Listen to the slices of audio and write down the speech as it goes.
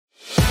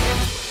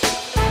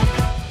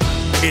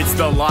It's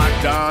the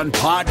Locked On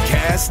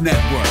Podcast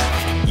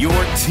Network, your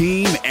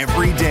team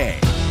every day.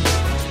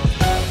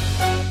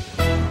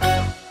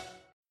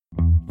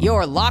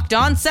 Your Locked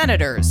On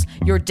Senators,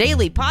 your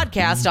daily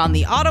podcast on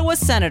the Ottawa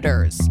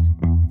Senators.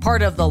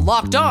 Part of the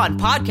Locked On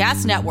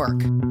Podcast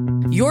Network,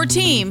 your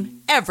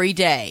team every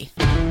day.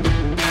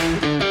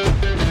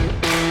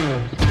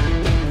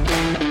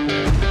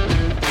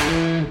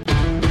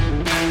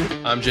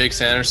 I'm Jake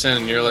Sanderson,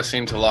 and you're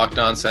listening to Locked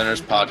On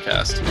Senators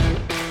podcast.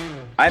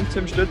 I'm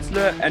Tim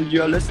Stützle, and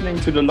you're listening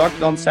to the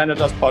Locked On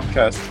Senators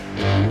podcast.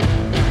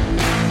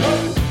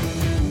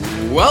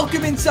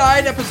 Welcome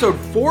inside episode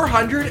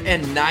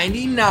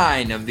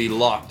 499 of the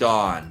Locked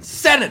On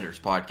Senators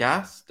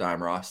podcast.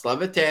 I'm Ross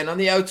Levitan on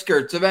the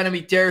outskirts of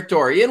enemy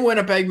territory in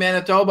Winnipeg,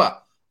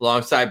 Manitoba,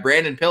 alongside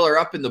Brandon Pillar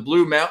up in the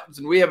Blue Mountains,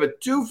 and we have a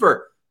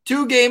twofer.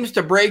 2 games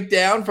to break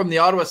down from the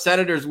Ottawa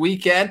Senators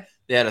weekend.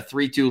 They had a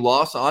 3-2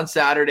 loss on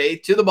Saturday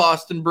to the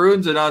Boston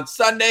Bruins, and on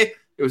Sunday,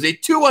 it was a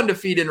 2-1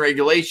 defeat in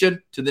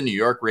regulation to the New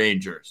York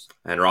Rangers.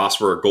 And Ross,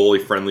 we're a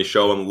goalie-friendly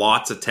show and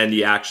lots of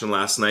attendee action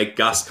last night.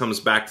 Gus comes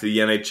back to the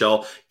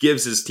NHL,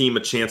 gives his team a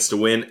chance to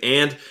win,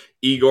 and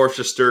Igor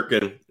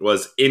Shesterkin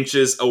was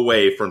inches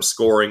away from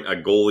scoring a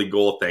goalie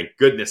goal. Thank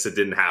goodness it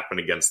didn't happen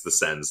against the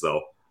Sens,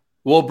 though.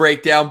 We'll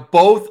break down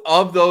both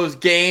of those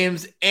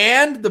games,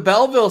 and the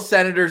Belleville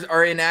Senators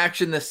are in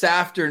action this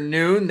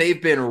afternoon.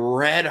 They've been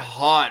red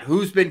hot.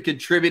 Who's been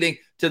contributing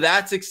to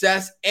that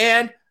success?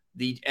 And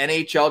the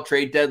NHL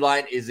trade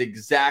deadline is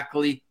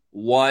exactly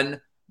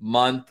 1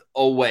 month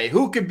away.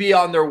 Who could be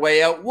on their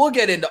way out? We'll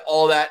get into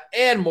all that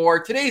and more.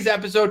 Today's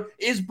episode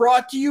is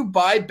brought to you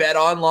by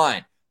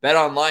BetOnline.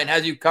 BetOnline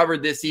has you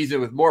covered this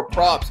season with more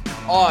props,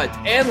 odds,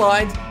 and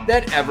lines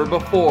than ever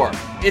before.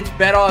 It's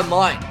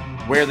BetOnline,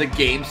 where the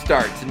game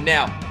starts. And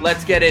now,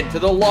 let's get into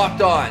the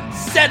Locked On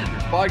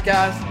Senators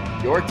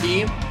podcast, your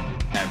team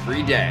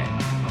every day.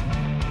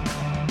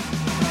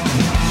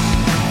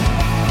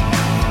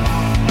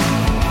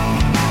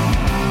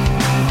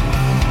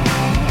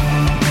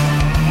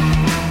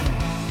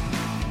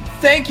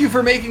 Thank you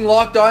for making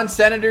Locked On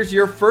Senators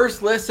your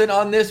first listen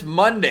on this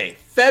Monday,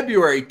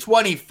 February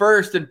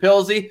 21st. And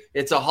Pilsy,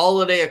 it's a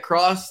holiday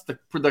across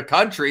the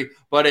country,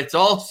 but it's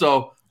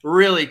also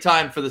really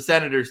time for the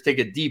Senators to take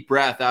a deep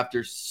breath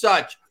after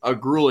such a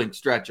grueling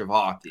stretch of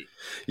hockey.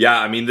 Yeah,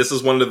 I mean, this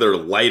is one of their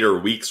lighter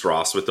weeks,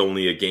 Ross, with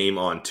only a game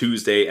on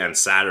Tuesday and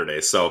Saturday.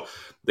 So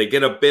they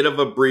get a bit of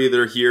a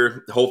breather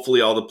here.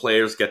 Hopefully all the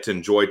players get to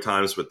enjoy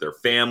times with their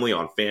family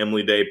on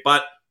Family Day.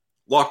 But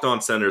Locked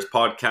On Senators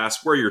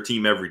podcast, we're your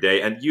team every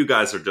day, and you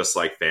guys are just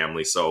like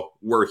family, so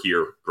we're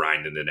here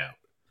grinding it out.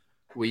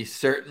 We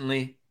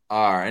certainly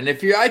are. And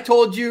I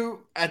told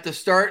you at the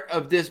start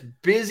of this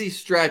busy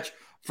stretch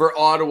for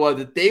Ottawa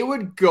that they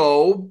would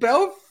go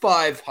about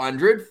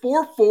 500,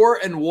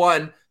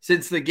 4-4-1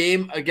 since the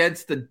game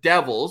against the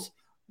Devils.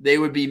 They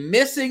would be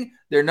missing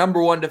their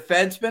number one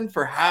defenseman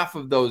for half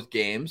of those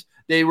games.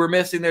 They were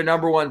missing their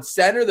number one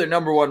center, their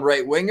number one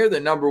right winger, their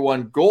number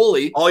one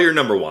goalie. All your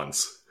number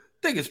ones.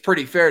 I think it's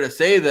pretty fair to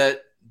say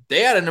that they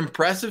had an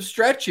impressive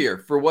stretch here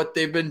for what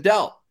they've been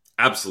dealt.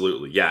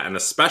 Absolutely, yeah. And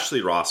especially,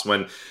 Ross,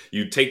 when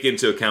you take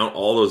into account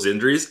all those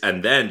injuries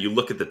and then you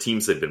look at the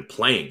teams they've been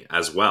playing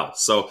as well.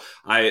 So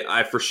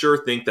I for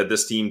sure think that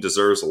this team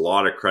deserves a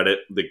lot of credit.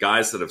 The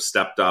guys that have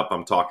stepped up,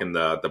 I'm talking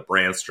the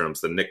Brandstroms,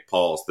 the Nick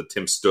Pauls, the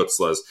Tim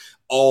Stützles,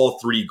 all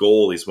 3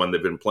 goalies when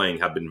they've been playing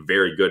have been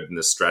very good in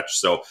this stretch.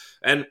 So,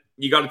 and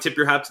you got to tip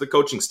your hat to the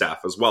coaching staff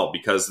as well,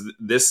 because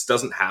this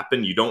doesn't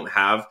happen. You don't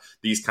have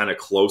these kind of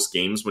close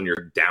games when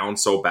you're down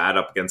so bad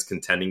up against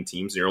contending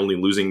teams. You're only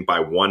losing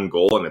by 1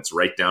 goal and it's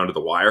right down to the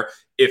wire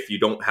if you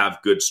don't have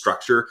good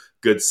structure,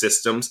 good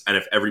systems, and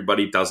if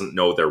everybody doesn't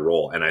know their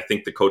role. And I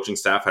think the coaching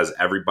staff has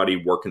everybody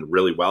working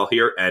really well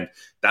here, and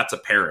that's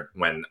apparent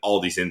when all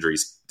these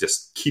injuries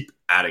just keep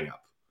adding up.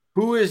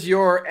 Who is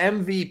your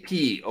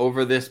MVP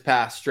over this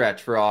past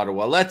stretch for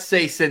Ottawa? Let's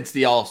say since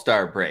the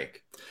All-Star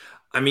break.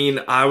 I mean,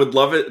 I would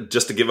love it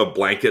just to give a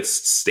blanket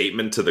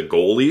statement to the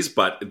goalies,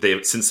 but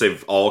since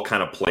they've all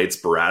kind of played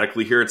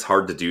sporadically here, it's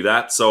hard to do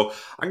that. So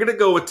I'm going to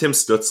go with Tim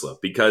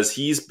Stützle because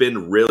he's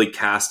been really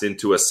cast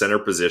into a center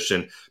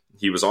position.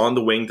 He was on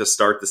the wing to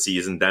start the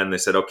season. Then they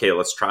said, okay,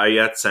 let's try you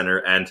at center.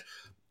 And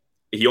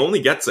he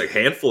only gets a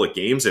handful of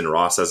games in,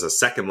 Ross, as a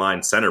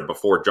second-line center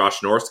before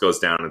Josh Norris goes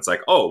down. And it's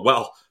like, oh,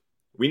 well,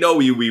 we know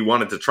we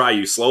wanted to try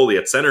you slowly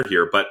at center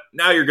here, but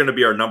now you're going to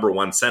be our number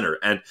one center.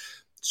 And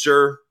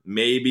sure,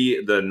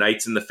 maybe the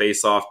nights in the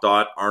face-off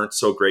dot aren't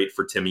so great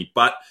for Timmy,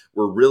 but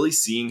we're really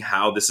seeing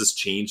how this has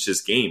changed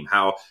his game,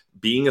 how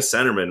being a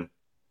centerman,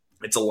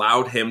 it's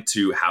allowed him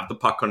to have the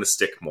puck on his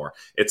stick more.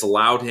 It's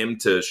allowed him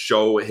to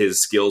show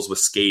his skills with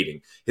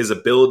skating, his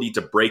ability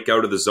to break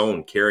out of the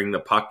zone, carrying the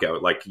puck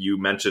out. Like you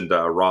mentioned,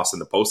 Ross, in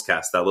the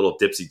postcast, that little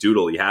dipsy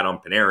doodle he had on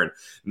Panarin.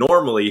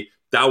 Normally,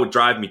 that would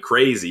drive me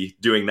crazy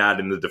doing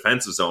that in the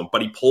defensive zone,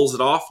 but he pulls it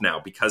off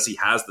now because he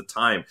has the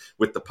time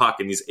with the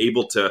puck and he's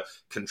able to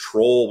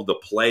control the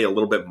play a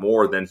little bit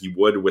more than he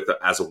would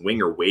as a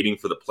winger waiting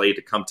for the play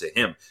to come to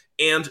him.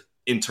 And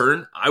in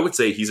turn, I would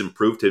say he's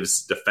improved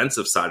his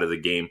defensive side of the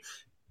game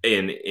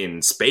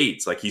in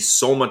spades. Like, he's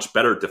so much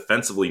better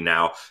defensively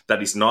now that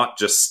he's not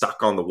just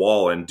stuck on the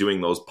wall and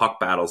doing those puck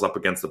battles up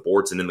against the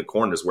boards and in the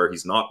corners where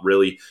he's not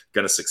really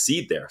going to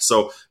succeed there.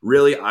 So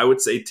really, I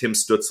would say Tim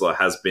Stützle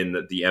has been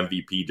the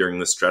MVP during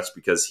this stretch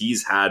because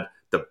he's had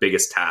the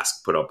biggest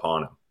task put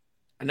upon him.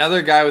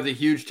 Another guy with a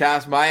huge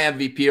task, my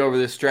MVP over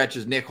this stretch,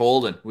 is Nick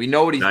Holden. We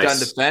know what he's done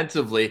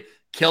defensively,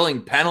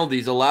 killing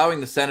penalties, allowing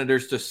the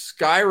Senators to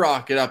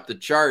skyrocket up the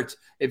charts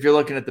if you're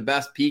looking at the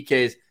best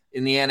PKs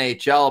in the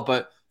NHL.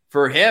 But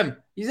for him,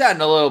 he's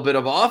adding a little bit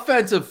of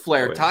offensive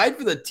flair, tied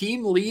for the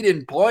team lead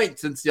in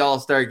points since the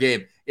All-Star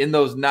game in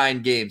those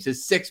 9 games.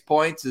 His 6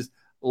 points is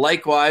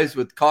likewise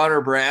with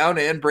Connor Brown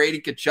and Brady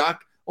Tkachuk.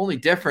 Only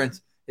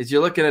difference is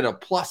you're looking at a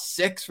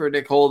 +6 for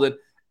Nick Holden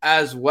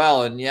as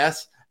well. And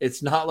yes,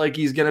 it's not like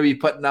he's going to be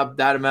putting up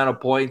that amount of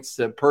points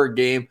per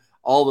game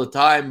all the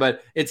time,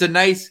 but it's a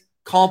nice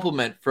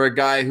compliment for a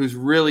guy who's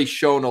really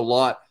shown a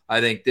lot,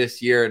 I think,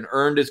 this year and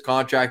earned his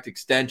contract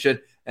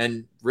extension.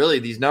 And really,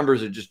 these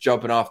numbers are just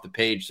jumping off the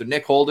page. So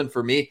Nick Holden,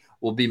 for me,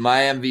 will be my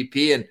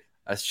MVP. And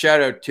a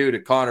shout out, too, to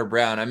Connor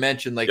Brown. I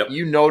mentioned,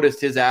 you noticed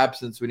his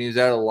absence when he was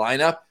out of the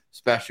lineup,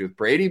 especially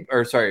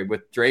with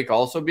with Drake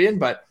also being.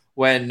 But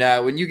when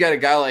you get a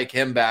guy like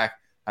him back,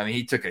 I mean,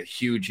 he took a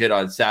huge hit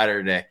on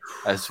Saturday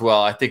as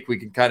well. I think we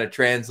can kind of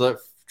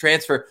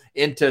transfer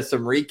into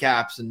some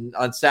recaps. And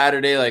on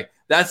Saturday,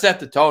 that set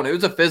the tone. It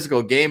was a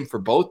physical game for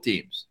both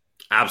teams.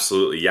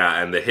 Absolutely,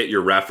 yeah. And the hit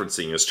you're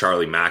referencing is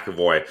Charlie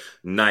McAvoy.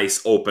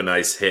 Nice open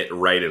ice hit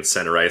right in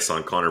center ice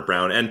on Connor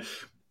Brown. And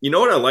you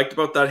know what I liked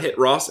about that hit,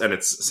 Ross? And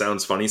it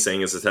sounds funny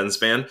saying as a Sens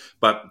fan,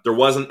 but there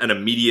wasn't an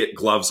immediate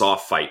gloves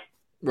off fight.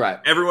 Right.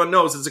 Everyone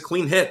knows it's a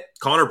clean hit.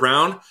 Connor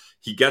Brown,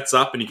 he gets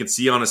up and you can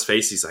see on his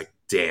face, he's like,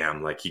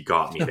 damn, he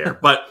got me there.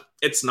 But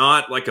it's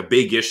not a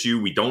big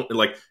issue. We don't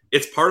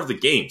it's part of the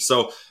game.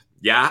 So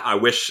yeah, I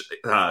wish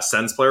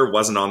Sens player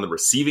wasn't on the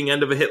receiving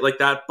end of a hit like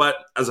that. But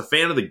as a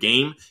fan of the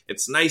game,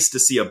 it's nice to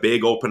see a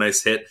big open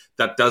ice hit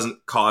that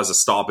doesn't cause a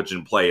stoppage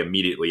in play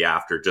immediately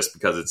after just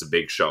because it's a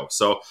big show.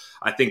 So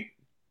I think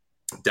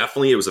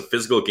definitely it was a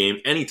physical game.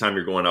 Anytime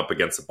you're going up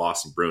against the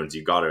Boston Bruins,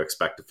 you got to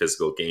expect a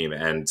physical game.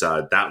 And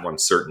that one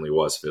certainly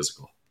was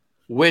physical.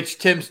 Which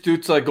Tim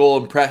Stützle goal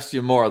impressed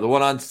you more, the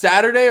one on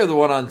Saturday or the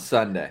one on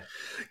Sunday?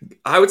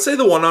 I would say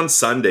the one on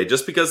Sunday,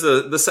 just because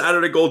the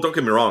Saturday goal, don't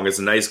get me wrong, is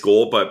a nice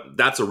goal, but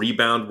that's a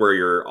rebound where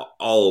you're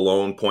all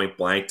alone, point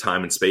blank,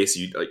 time and space.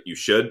 You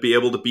should be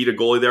able to beat a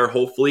goalie there,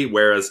 hopefully,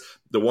 whereas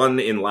the one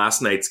in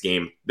last night's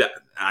game,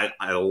 I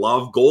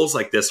love goals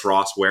like this,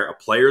 Ross, where a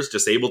player's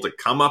just able to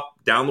come up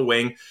down the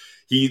wing.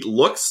 He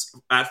looks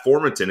at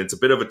Formenton. It's a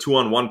bit of a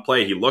 2-on-1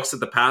 play. He looks at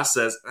the pass,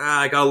 says,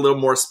 I got a little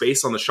more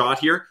space on the shot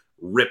here.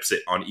 Rips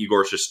it on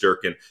Igor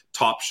Shesterkin,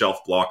 top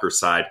shelf blocker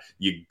side.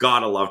 You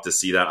gotta love to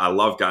see that. I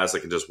love guys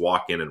that can just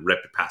walk in and rip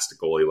it past a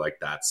goalie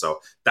like that. So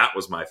that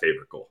was my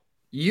favorite goal.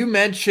 You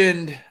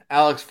mentioned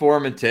Alex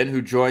Formenton,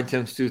 who joined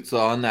Tim Stützle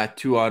on that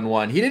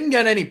 2-on-1. He didn't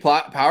get any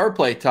power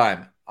play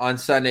time on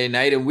Sunday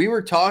night, and we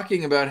were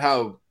talking about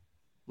how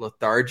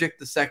lethargic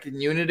the second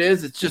unit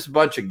is. It's just a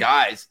bunch of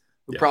guys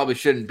who probably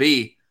shouldn't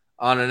be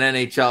on an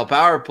NHL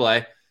power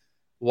play.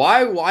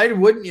 Why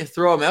wouldn't you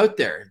throw him out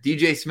there?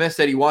 DJ Smith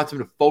said he wants him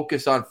to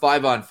focus on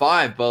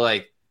 5-on-5,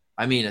 but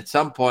at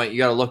some point you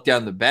got to look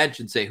down the bench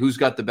and say who's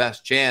got the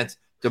best chance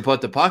to put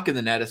the puck in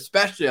the net,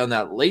 especially on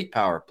that late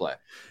power play.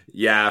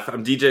 Yeah, if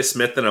I'm DJ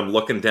Smith and I'm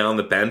looking down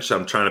the bench,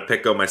 I'm trying to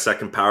pick out my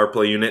second power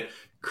play unit.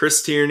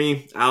 Chris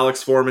Tierney,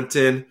 Alex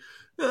Formenton.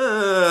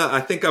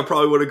 I think I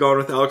probably would have gone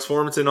with Alex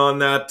Formenton on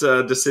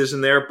that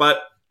decision there,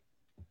 but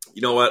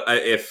you know what?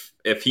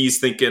 If he's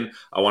thinking,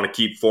 I want to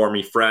keep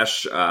Formy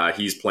fresh,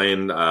 he's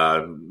playing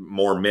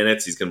more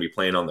minutes, he's going to be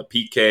playing on the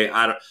PK.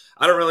 I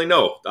don't really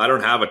know. I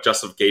don't have a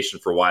justification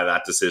for why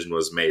that decision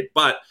was made.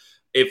 But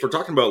if we're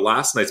talking about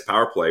last night's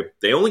power play,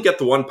 they only get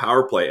the one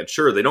power play, and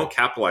sure, they don't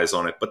capitalize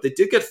on it, but they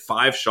did get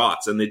 5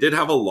 shots, and they did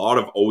have a lot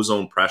of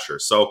ozone pressure.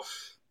 So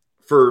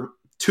for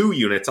 2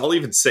 units, I'll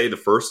even say the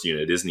first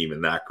unit isn't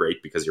even that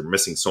great because you're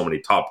missing so many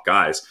top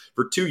guys.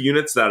 For 2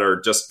 units that are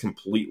just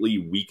completely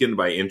weakened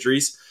by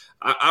injuries,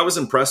 I was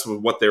impressed with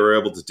what they were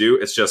able to do.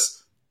 It's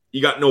just,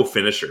 you got no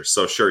finisher.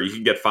 So sure, you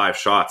can get 5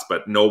 shots,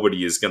 but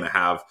nobody is going to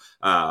have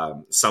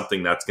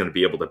something that's going to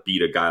be able to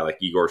beat a guy like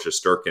Igor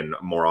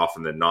Shesterkin more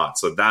often than not.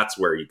 So that's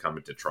where you come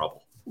into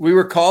trouble. We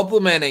were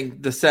complimenting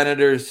the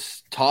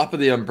Senators' top of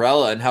the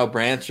umbrella and how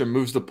Brandstrom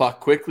moves the puck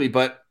quickly,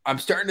 but I'm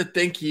starting to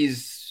think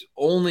he's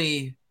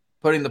only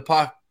putting the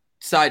puck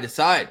side to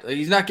side.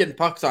 He's not getting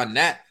pucks on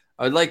net.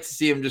 I would like to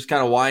see him just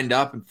kind of wind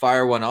up and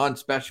fire one on,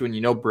 especially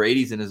when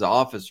Brady's in his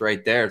office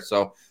right there.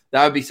 So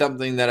that would be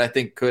something that I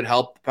think could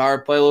help the power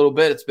play a little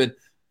bit. It's been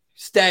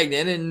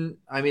stagnant, and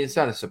it's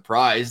not a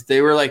surprise.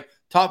 They were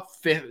top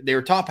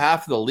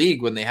half of the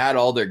league when they had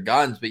all their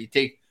guns, but you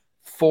take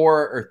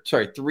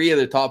 3 of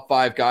the top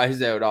 5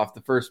 guys out off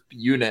the first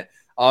unit.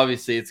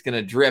 Obviously, it's going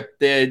to drip.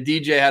 The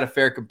DJ had a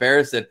fair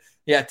comparison.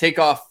 Yeah, take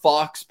off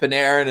Fox,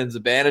 Panarin, and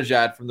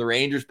Zibanejad from the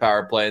Rangers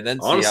power play, and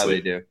then see how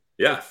they do.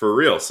 Yeah, for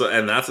real. So,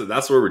 and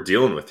that's where we're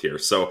dealing with here.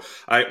 So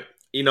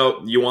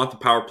you want the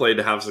power play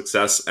to have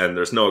success, and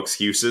there's no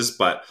excuses,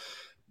 but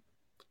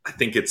I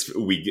think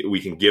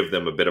we can give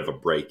them a bit of a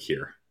break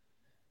here.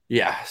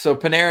 Yeah, so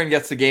Panarin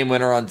gets the game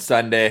winner on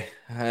Sunday,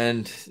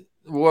 and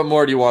what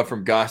more do you want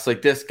from Gus?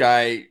 Like, this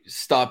guy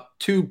stopped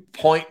 2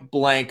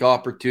 point-blank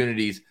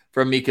opportunities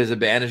from Mika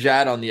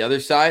Zibanejad on the other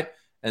side,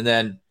 and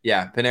then,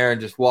 Panarin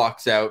just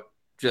walks out,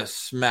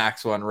 just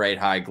smacks one right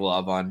high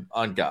glove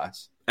on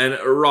Gus. And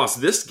Ross,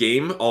 this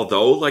game,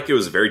 although it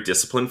was very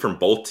disciplined from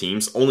both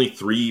teams, only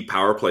 3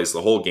 power plays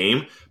the whole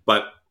game,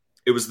 but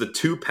it was the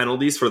 2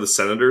 penalties for the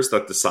Senators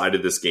that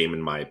decided this game,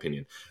 in my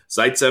opinion.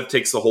 Zaitsev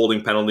takes the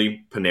holding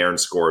penalty, Panarin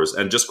scores.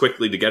 And just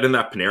quickly, to get in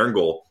that Panarin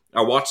goal,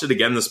 I watched it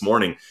again this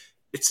morning.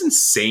 It's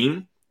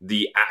insane,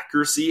 the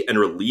accuracy and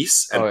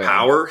release and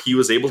power he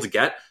was able to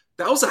get.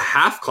 That was a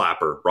half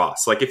clapper,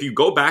 Ross. If you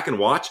go back and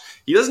watch,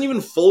 he doesn't even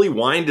fully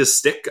wind his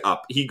stick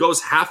up. He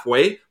goes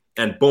halfway,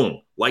 and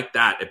boom, like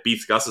that, it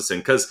beats Gustafsson.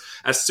 Because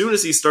as soon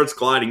as he starts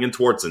gliding in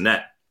towards the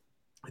net,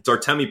 it's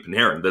Artemi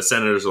Panarin. The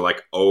Senators are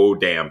like, oh,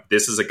 damn,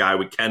 this is a guy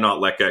we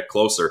cannot let get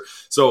closer.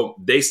 So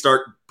they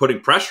start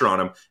putting pressure on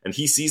him, and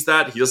he sees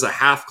that. He does a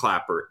half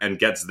clapper and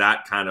gets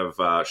that kind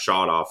of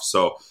shot off.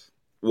 So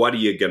what are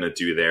you going to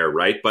do there,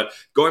 right? But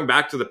going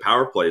back to the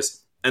power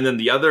plays, and then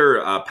the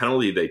other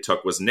penalty they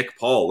took was Nick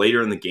Paul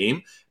later in the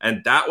game,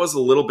 and that was a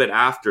little bit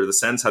after the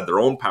Sens had their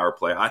own power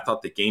play. I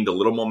thought they gained a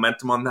little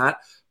momentum on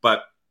that,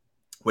 but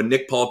when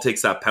Nick Paul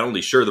takes that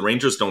penalty, sure, the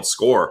Rangers don't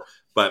score,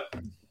 but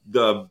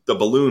the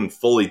balloon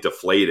fully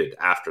deflated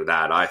after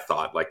that. I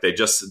thought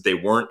they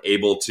weren't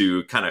able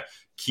to kind of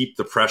keep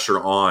the pressure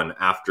on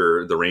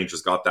after the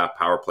Rangers got that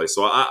power play.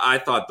 So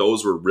I thought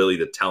those were really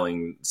the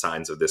telling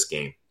signs of this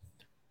game.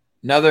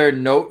 Another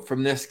note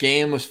from this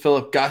game was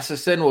Philip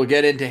Gustafsson. We'll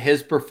get into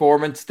his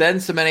performance, then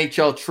some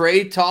NHL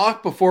trade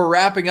talk before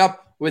wrapping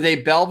up with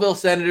a Belleville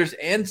Senators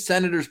and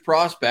Senators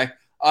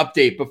prospect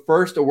update. But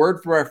first, a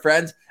word from our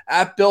friends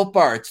at Built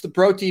Bar. It's the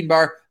protein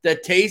bar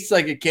that tastes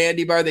like a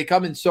candy bar. They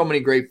come in so many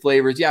great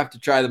flavors. You have to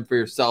try them for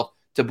yourself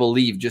to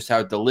believe just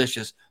how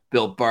delicious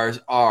Built Bars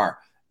are.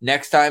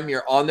 Next time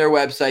you're on their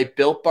website,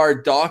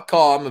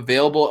 BuiltBar.com,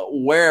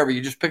 available wherever.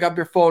 You just pick up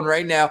your phone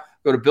right now,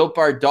 go to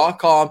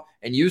BuiltBar.com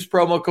and use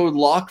promo code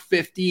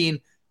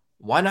LOCK15.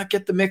 Why not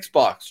get the mix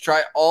box?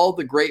 Try all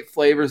the great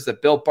flavors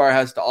that Built Bar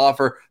has to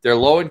offer. They're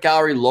low in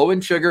calorie, low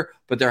in sugar,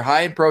 but they're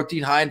high in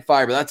protein, high in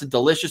fiber. That's a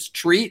delicious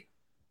treat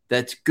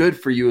that's good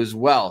for you as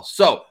well.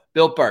 So,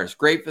 Built Bar is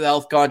great for the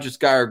health-conscious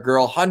guy or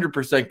girl,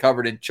 100%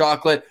 covered in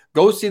chocolate.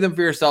 Go see them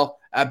for yourself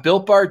at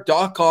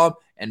BuiltBar.com,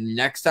 and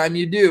next time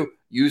you do,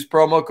 use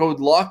promo code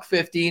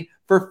LOCK15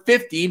 for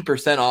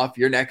 15% off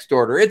your next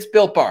order. It's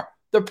Built Bar,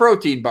 the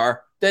protein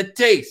bar that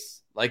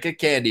tastes like a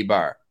candy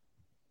bar.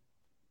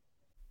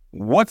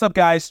 What's up,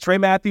 guys? Trey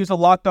Matthews of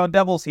Locked On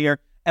Devils here,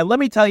 and let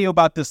me tell you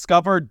about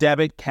Discover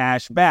Debit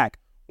Cash Back.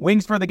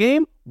 Wings for the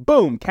game?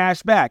 Boom,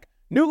 cash back.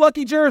 New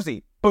lucky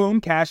jersey?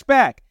 Boom, cash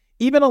back.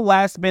 Even a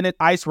last-minute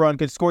ice run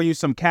could score you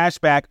some cash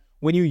back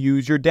when you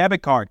use your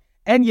debit card.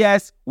 And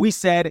yes, we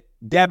said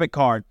debit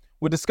card.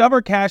 With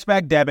Discover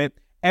Cashback Debit,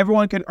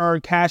 everyone can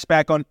earn cash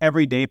back on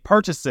everyday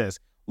purchases.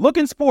 Look,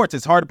 in sports,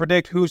 it's hard to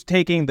predict who's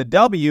taking the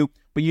W,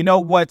 but you know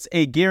what's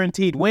a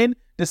guaranteed win?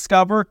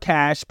 Discover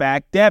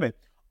Cashback Debit.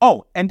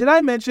 Oh, and did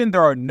I mention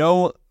there are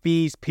no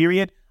fees,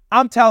 period?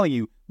 I'm telling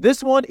you,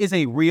 this one is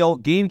a real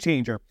game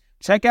changer.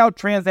 Check out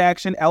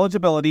transaction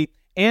eligibility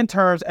and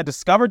terms at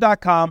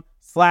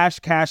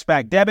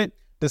discover.com/cashbackdebit.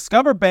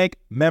 Discover Bank,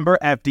 member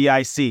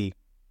FDIC.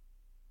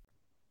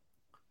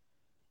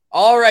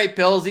 All right,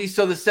 Pillsy.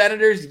 So the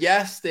Senators,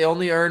 yes, they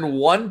only earned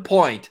 1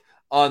 point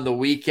on the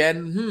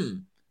weekend. I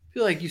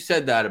feel like you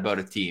said that about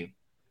a team.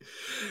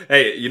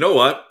 Hey, you know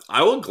what?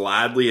 I will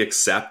gladly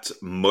accept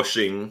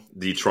mushing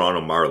the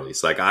Toronto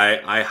Marlies.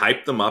 I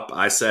hyped them up.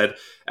 I said,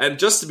 and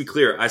just to be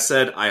clear, I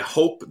said, I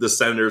hope the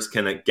Senators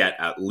can get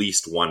at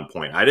least 1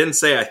 point. I didn't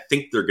say I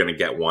think they're going to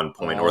get 1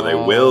 point or they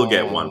will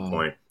get 1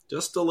 point.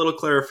 Just a little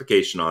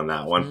clarification on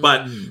that one.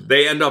 But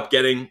they end up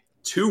getting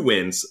 2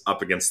 wins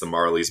up against the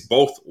Marlies,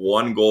 both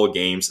 1-goal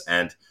games.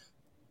 And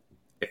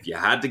if you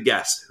had to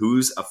guess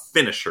who's a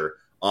finisher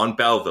on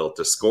Belleville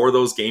to score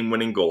those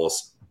game-winning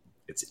goals,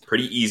 it's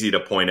pretty easy to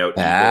point out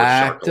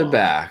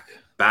back-to-back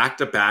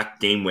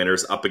game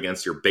winners up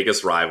against your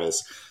biggest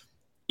rivals.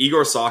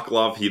 Igor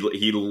Sokolov,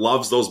 he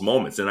loves those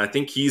moments, and I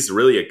think he's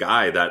really a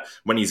guy that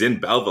when he's in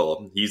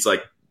Belleville, he's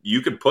like,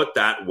 you could put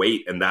that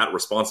weight and that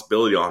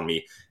responsibility on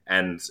me,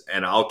 and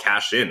I'll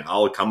cash in.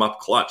 I'll come up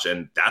clutch,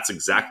 and that's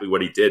exactly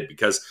what he did.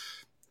 Because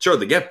sure,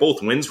 they get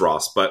both wins,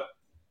 Ross, but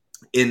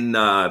in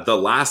the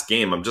last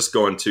game, I'm just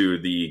going to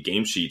the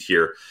game sheet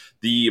here.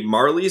 The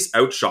Marlies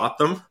outshot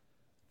them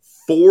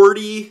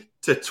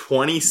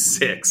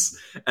 40-26,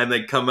 and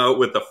they come out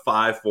with a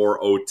 5-4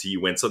 OT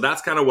win. So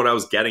that's kind of what I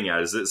was getting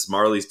at, is this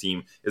Marlies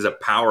team is a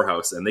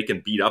powerhouse, and they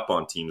can beat up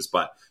on teams,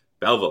 but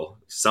Belleville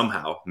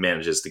somehow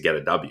manages to get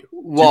a W.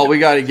 Well, we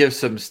got to give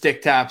some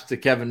stick taps to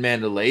Kevin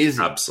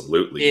Mandolese.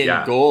 Absolutely,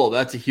 in goal.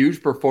 That's a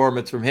huge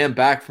performance from him,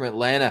 back from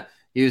Atlanta.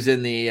 He was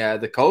in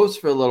the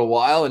coast for a little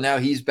while, and now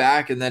he's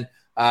back, and then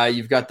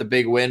you've got the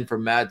big win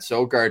from Matt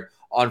Sokard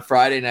on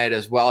Friday night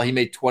as well. He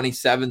made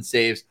 27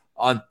 saves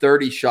on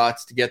 30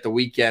 shots to get the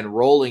weekend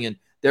rolling, and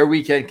their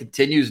weekend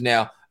continues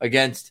now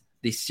against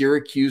the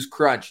Syracuse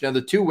Crunch. Now,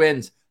 the 2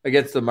 wins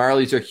against the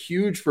Marlies are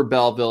huge for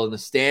Belleville in the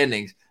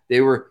standings.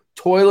 They were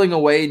toiling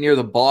away near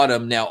the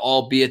bottom now,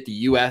 albeit the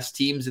U.S.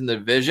 teams in the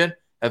division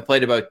have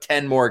played about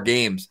 10 more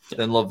games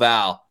than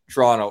Laval,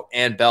 Toronto,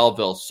 and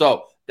Belleville.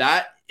 So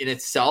that in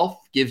itself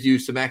gives you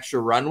some extra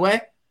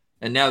runway.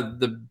 And now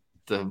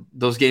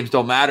those games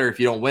don't matter if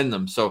you don't win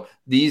them. So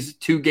these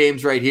 2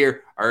 games right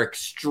here are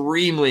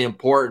extremely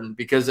important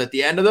because at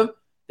the end of them,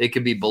 they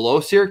could be below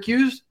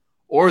Syracuse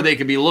or they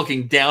could be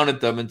looking down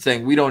at them and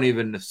saying, we don't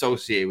even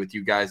associate with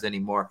you guys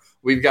anymore.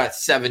 We've got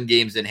 7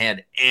 games in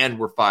hand and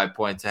we're 5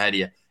 points ahead of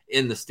you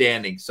in the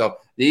standings. So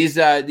these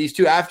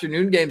 2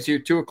 afternoon games here,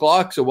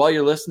 2:00. So while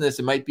you're listening to this,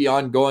 it might be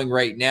ongoing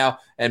right now.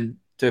 And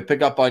to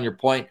pick up on your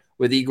point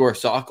with Igor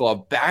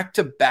Sokolov,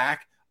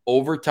 back-to-back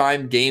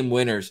overtime game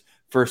winners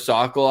for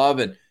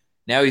Sokolov. And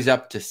now he's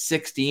up to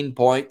 16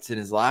 points in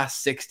his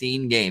last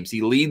 16 games.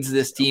 He leads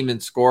this team in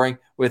scoring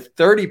with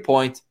 30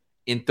 points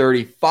in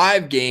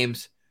 35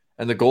 games.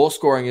 And the goal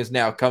scoring is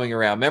now coming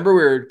around. Remember,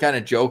 we were kind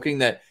of joking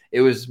that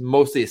it was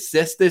mostly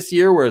assists this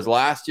year, whereas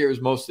last year it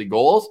was mostly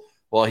goals.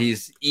 Well,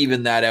 he's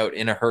evened that out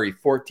in a hurry,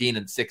 14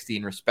 and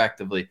 16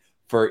 respectively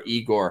for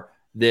Igor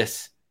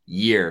this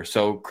year.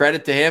 So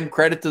credit to him,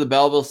 credit to the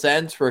Belleville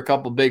Sens for a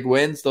couple big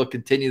wins. They'll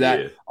continue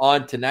that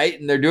on tonight,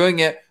 and they're doing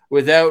it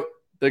without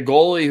the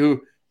goalie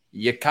who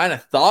you kind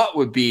of thought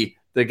would be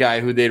the guy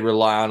who they'd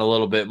rely on a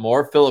little bit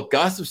more, Philip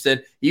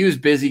Gustafson. He was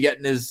busy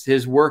getting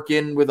his work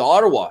in with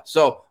Ottawa.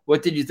 So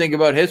what did you think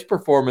about his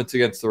performance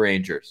against the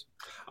Rangers?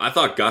 I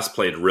thought Gus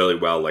played really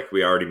well. Like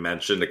we already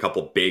mentioned, a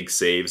couple big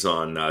saves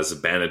on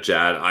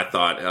Zibanejad. I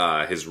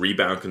thought his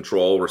rebound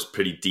control was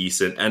pretty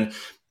decent. And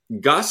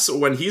Gus,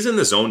 when he's in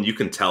the zone, you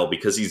can tell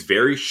because he's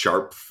very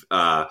sharp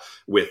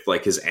with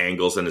like his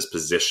angles and his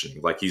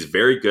positioning. Like he's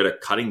very good at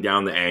cutting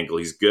down the angle.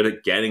 He's good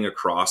at getting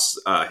across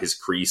his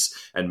crease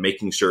and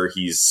making sure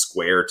he's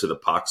square to the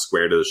puck,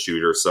 square to the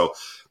shooter. So,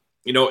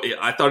 you know,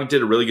 I thought he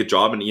did a really good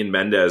job. And Ian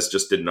Mendez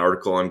just did an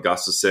article on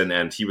Gustafson,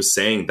 and he was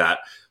saying that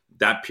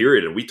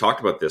period, and we talked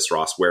about this,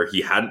 Ross, where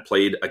he hadn't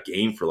played a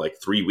game for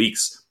like 3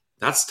 weeks.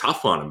 That's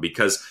tough on him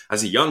because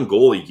as a young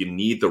goalie, you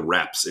need the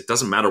reps. It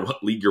doesn't matter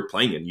what league you're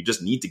playing in. You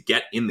just need to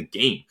get in the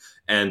game.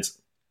 And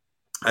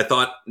I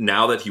thought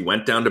now that he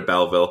went down to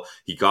Belleville,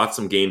 he got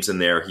some games in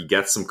there, he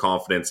gets some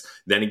confidence,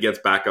 then he gets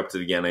back up to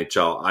the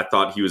NHL. I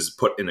thought he was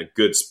put in a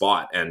good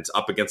spot, and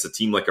up against a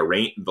team like the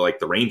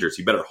Rangers,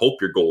 you better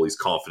hope your goalie's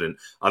confident.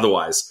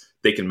 Otherwise,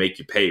 they can make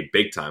you pay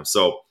big time.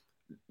 So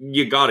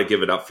you got to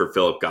give it up for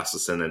Philip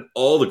Gustafson and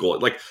all the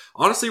goals. Like,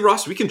 honestly,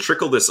 Ross, we can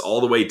trickle this all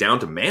the way down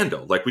to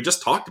Mando. Like, we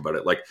just talked about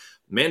it. Like,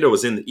 Mando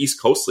was in the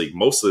East Coast League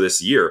most of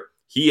this year.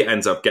 He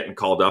ends up getting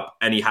called up,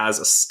 and he has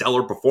a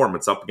stellar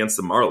performance up against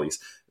the Marlies.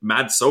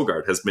 Mads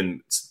Sogard has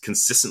been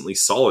consistently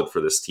solid for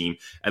this team.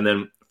 And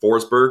then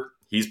Forsberg,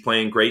 he's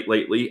playing great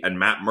lately, and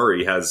Matt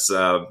Murray has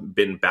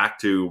been back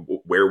to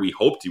where we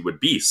hoped he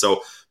would be.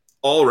 So,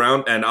 all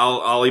around, and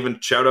I'll even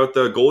shout out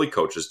the goalie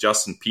coaches,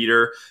 Justin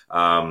Peter,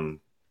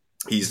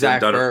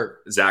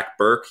 Zach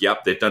Burke.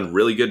 Yep, they've done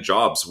really good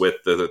jobs with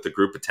the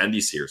group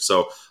attendees here.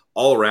 So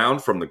all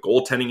around, from the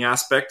goaltending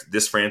aspect,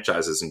 this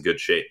franchise is in good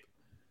shape.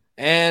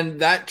 And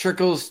that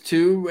trickles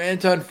to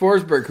Anton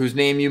Forsberg, whose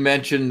name you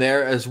mentioned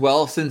there as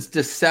well. Since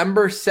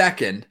December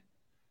 2nd,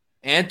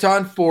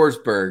 Anton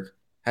Forsberg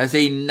has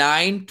a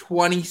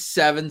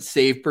 .927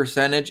 save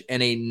percentage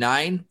and a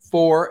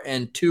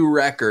 9-4-2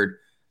 record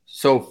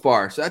so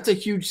far. So that's a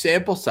huge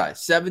sample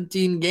size,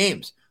 17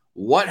 games.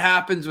 What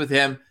happens with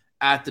him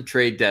at the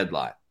trade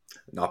deadline?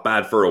 Not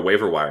bad for a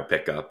waiver wire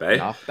pickup, eh?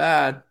 Not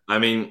bad. I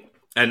mean,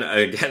 and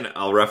again,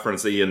 I'll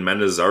reference Ian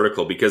Mendez's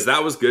article because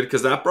that was good,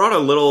 because that brought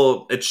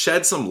it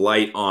shed some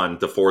light on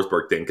the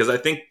Forsberg thing. Because I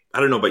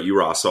don't know about you,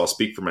 Ross, so I'll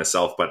speak for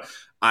myself, but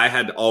I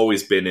had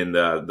always been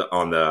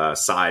on the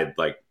side,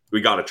 like, we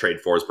got to trade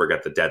Forsberg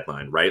at the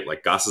deadline, right?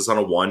 Like, Gus is on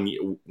a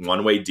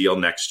one-way deal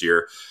next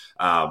year.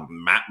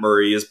 Matt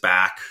Murray is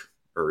back,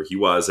 or he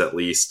was at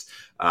least.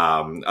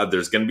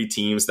 There's going to be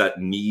teams that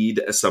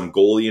need some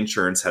goalie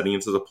insurance heading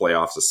into the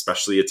playoffs,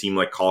 especially a team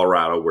like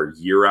Colorado, where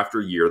year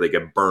after year they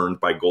get burned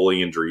by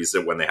goalie injuries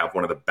when they have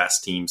one of the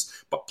best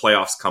teams, but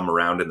playoffs come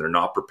around and they're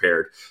not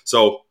prepared.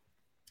 So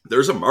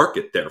there's a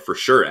market there for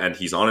sure, and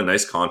he's on a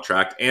nice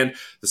contract. And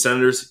the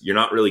Senators, you're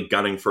not really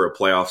gunning for a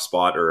playoff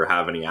spot or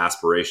have any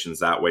aspirations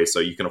that way, so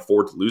you can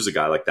afford to lose a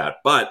guy like that.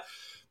 But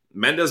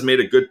Mendez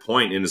made a good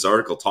point in his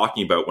article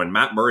talking about when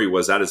Matt Murray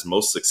was at his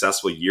most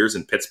successful years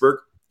in Pittsburgh,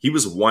 he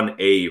was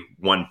 1A,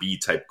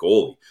 1B type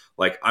goalie.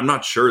 Like, I'm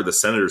not sure the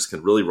Senators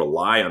can really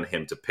rely on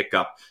him to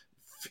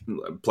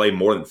play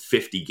more than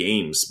 50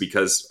 games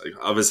because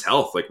of his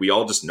health. Like, we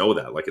all just know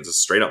that. Like, it's a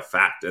straight up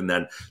fact. And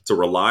then to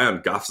rely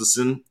on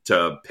Gustafson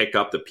to pick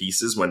up the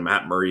pieces when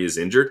Matt Murray is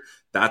injured,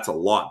 that's a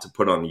lot to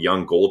put on a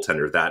young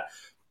goaltender that,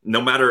 no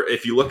matter,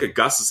 if you look at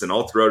Gustafson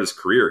all throughout his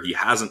career, he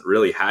hasn't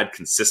really had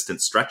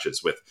consistent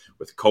stretches with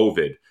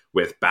COVID,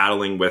 with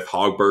battling with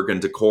Hogberg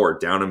and Decor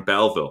down in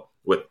Belleville.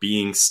 with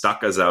being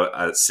stuck as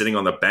sitting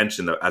on the bench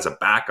as a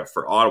backup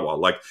for Ottawa.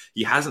 Like,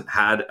 he hasn't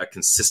had a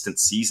consistent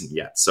season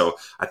yet. So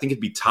I think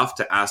it'd be tough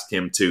to ask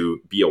him to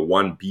be a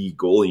 1B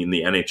goalie in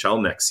the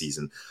NHL next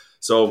season.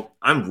 So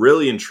I'm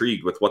really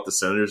intrigued with what the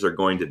Senators are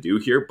going to do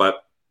here,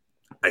 but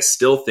I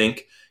still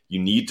think you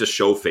need to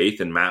show faith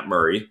in Matt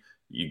Murray.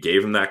 You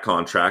gave him that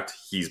contract.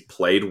 He's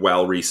played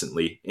well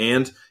recently,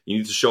 and you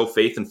need to show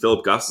faith in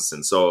Philip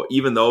Gustafsson. So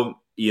even though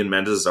Ian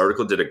Mendes'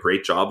 article did a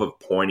great job of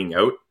pointing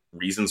out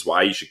reasons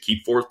why you should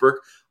keep Forsberg,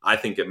 I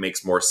think it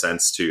makes more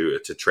sense to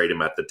trade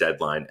him at the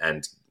deadline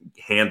and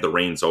hand the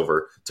reins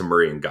over to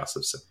Murray and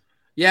Gustafsson.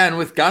 Yeah, and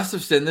with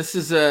Gustafsson, this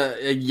is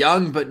a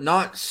young but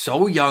not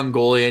so young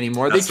goalie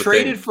anymore. They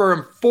traded for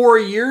him 4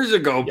 years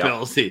ago, Yep.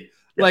 Pilsy. Yep.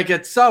 Like,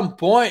 at some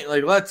point,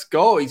 like, let's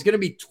go. He's going to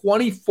be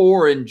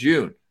 24 in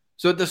June.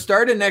 So at the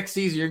start of next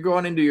season, you're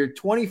going into your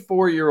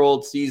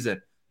 24-year-old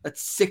season.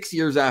 That's 6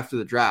 years after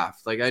the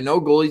draft. Like, I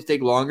know goalies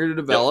take longer to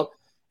develop,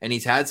 and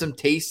he's had some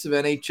tastes of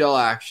NHL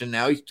action.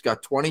 Now he's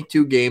got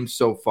 22 games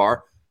so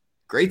far.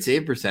 Great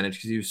save percentage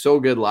because he was so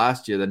good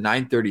last year. The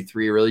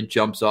 .933 really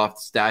jumps off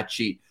the stat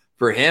sheet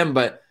for him.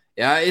 But,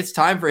 yeah, it's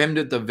time for him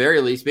to, at the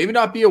very least, maybe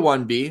not be a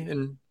 1B.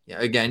 And, yeah,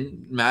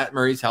 again, Matt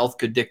Murray's health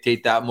could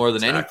dictate that more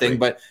than anything.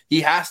 But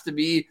he has to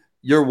be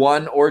your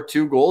 1 or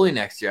 2 goalie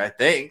next year, I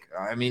think.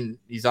 I mean,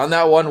 he's on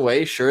that one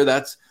way. Sure,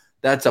 that's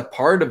a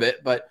part of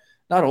it. But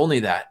not only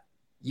that,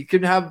 you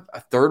could have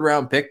a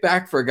 3rd-round pick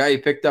back for a guy you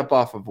picked up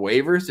off of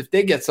waivers. If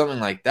they get something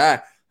like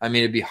that, I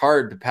mean, it'd be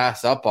hard to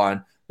pass up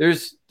on.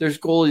 There's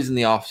goalies in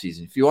the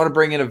offseason. If you want to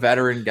bring in a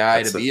veteran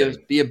guy to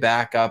be a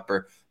backup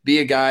or be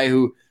a guy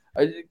who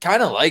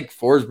kind of like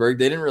Forsberg,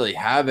 they didn't really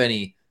have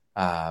any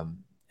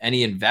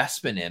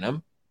investment in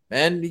him,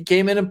 and he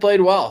came in and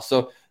played well.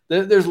 So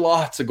there's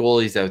lots of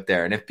goalies out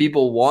there. And if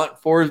people want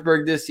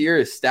Forsberg this year,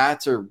 his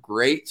stats are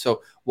great.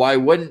 So why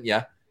wouldn't you?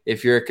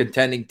 If you're a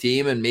contending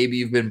team and maybe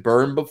you've been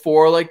burned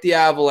before, like the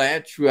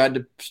Avalanche, who had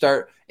to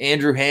start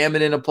Andrew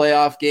Hammond in a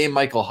playoff game,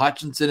 Michael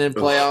Hutchinson in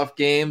playoff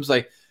games,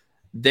 like,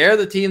 they're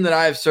the team that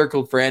I have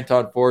circled for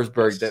Anton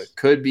Forsberg that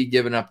could be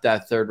giving up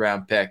that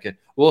 3rd-round pick. And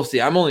we'll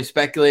see. I'm only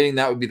speculating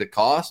that would be the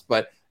cost,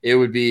 but it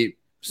would be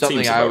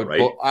something I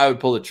would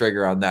pull the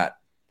trigger on that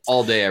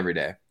all day, every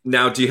day.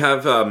 Now, do you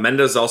have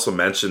Mendes also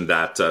mentioned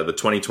that the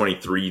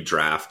 2023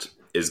 draft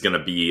is going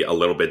to be a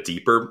little bit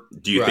deeper?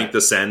 Do you think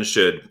the Sens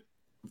should,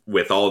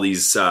 with all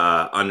these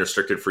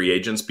unrestricted free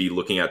agents, be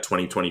looking at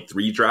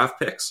 2023 draft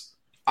picks?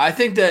 I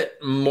think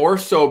that more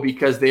so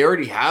because they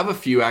already have a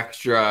few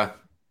extra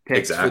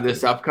picks for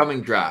this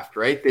upcoming draft,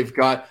 right? They've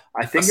got,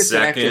 I think, it's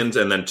second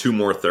and then 2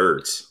 more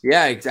thirds.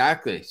 Yeah,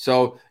 exactly.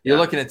 So you're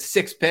looking at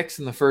 6 picks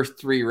in the first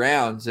 3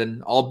 rounds,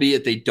 and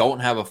albeit they don't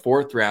have a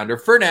 4th rounder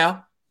for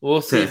now.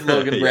 We'll see if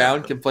Logan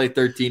Brown can play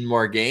 13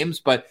 more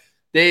games, but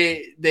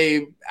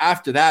they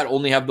after that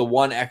only have the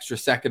 1 extra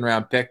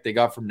 2nd-round pick they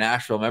got from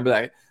Nashville. Remember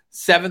that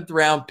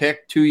 7th-round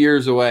pick 2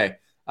 years away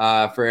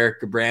for Eric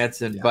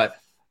Branson. Yeah. But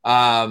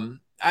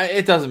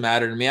it doesn't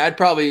matter to me. I'd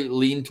probably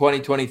lean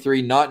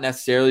 2023, not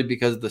necessarily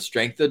because of the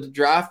strength of the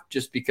draft,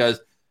 just because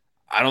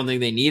I don't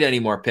think they need any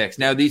more picks.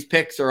 Now, these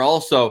picks are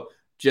also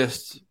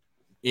just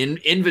in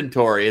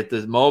inventory at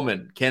this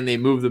moment. Can they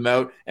move them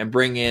out and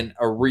bring in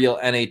a real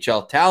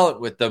NHL talent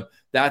with them?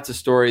 That's a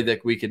story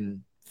that we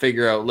can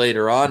figure out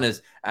later on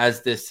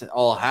as this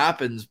all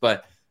happens.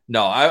 But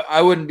no,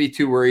 I wouldn't be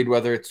too worried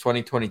whether it's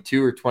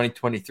 2022 or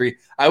 2023.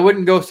 I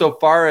wouldn't go so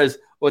far as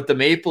what the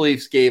Maple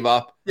Leafs gave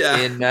up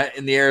in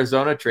the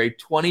Arizona trade,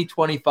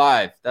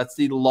 2025. That's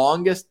the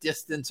longest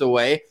distance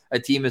away a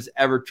team has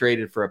ever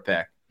traded for a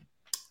pick.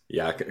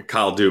 Yeah,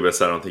 Kyle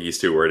Dubas, I don't think he's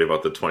too worried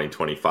about the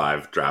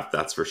 2025 draft,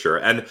 that's for sure.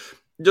 And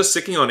just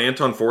sticking on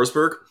Anton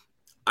Forsberg,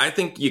 I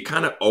think you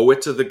kind of owe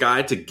it to the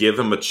guy to give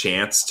him a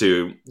chance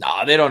to...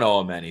 No, they don't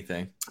owe him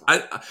anything. I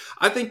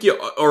think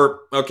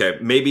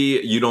maybe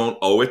you don't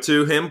owe it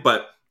to him,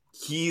 but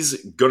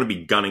he's going to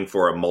be gunning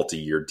for a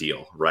multi-year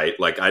deal, right?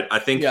 Like, I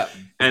think... Yeah.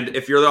 And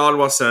if you're the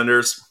Ottawa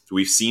Senators,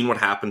 we've seen what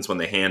happens when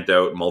they hand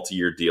out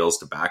multi-year deals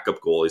to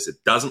backup goalies. It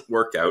doesn't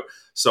work out.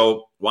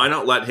 So why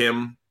not let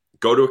him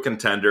go to a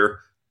contender,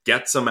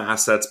 get some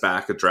assets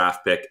back, a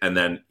draft pick, and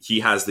then he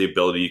has the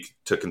ability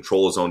to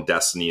control his own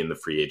destiny in the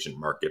free agent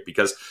market.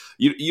 Because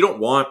you don't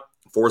want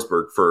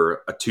Forsberg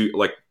for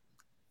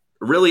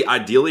really,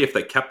 ideally, if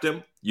they kept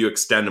him, you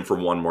extend him for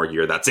 1 more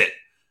year. That's it.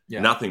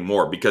 Yeah. Nothing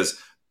more.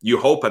 Because you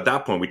hope at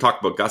that point, we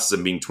talked about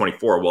Gustafsson being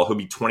 24. Well, he'll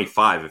be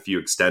 25 if you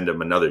extend him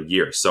another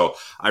year. So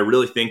I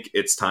really think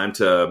it's time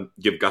to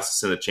give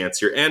Gustafsson a chance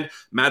here. And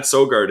Matt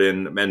Sogard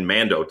and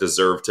Mando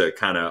deserve to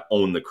kind of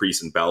own the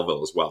crease in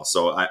Belleville as well.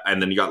 So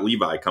and then you got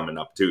Levi coming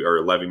up too,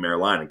 or Levi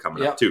Marilainen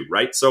coming up too,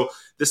 right? So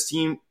this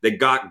team, they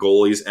got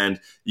goalies, and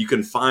you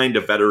can find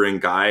a veteran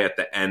guy at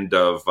the end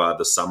of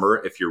the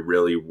summer if you're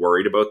really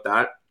worried about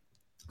that.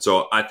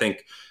 So I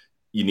think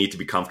you need to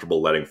be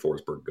comfortable letting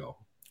Forsberg go.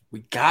 We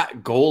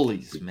got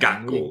goalies, man.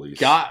 Got goalies. We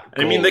got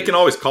goalies. I mean, they can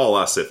always call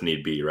us if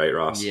need be, right,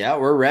 Ross? Yeah,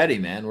 we're ready,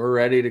 man. We're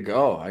ready to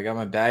go. I got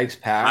my bags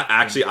packed.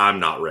 I'm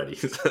not ready.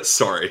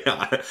 Sorry.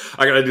 I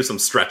got to do some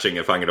stretching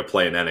if I'm going to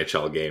play an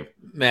NHL game.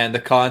 Man, the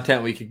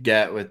content we could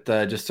get with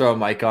just throw a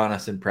mic on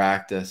us in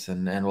practice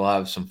and we'll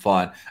have some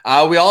fun.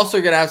 We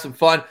also going to have some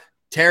fun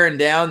tearing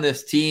down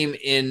this team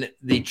in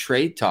the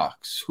trade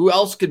talks. Who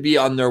else could be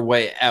on their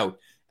way out?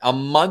 A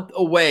month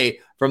away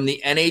from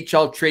the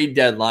NHL trade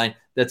deadline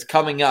that's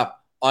coming up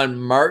on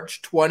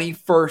March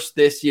 21st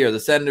this year. The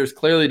Senators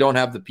clearly don't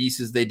have the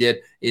pieces they did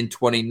in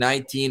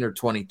 2019 or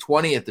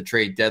 2020 at the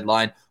trade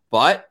deadline,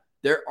 but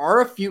there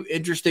are a few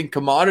interesting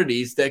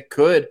commodities that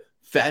could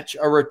fetch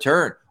a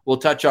return. We'll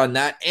touch on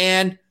that,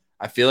 and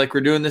I feel like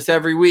we're doing this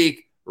every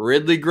week.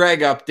 Ridley Gregg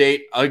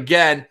update.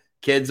 Again,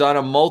 kid's on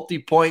a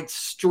multi-point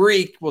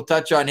streak. We'll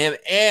touch on him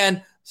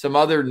and some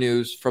other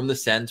news from the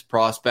Sens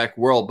prospect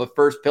world. But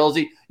first,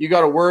 Pilsy, you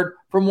got a word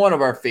from one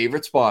of our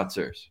favorite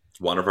sponsors.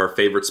 One of our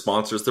favorite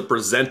sponsors, the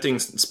presenting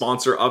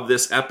sponsor of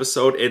this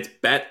episode, it's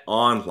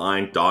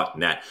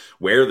betonline.net,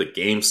 where the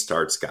game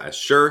starts, guys.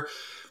 Sure,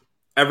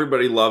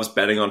 everybody loves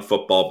betting on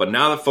football, but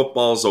now that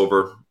football is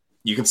over,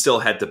 you can still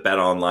head to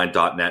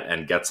betonline.net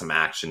and get some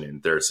action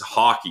in. There's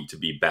hockey to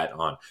be bet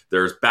on.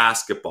 There's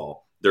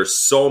basketball. There's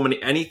so many,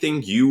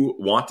 anything you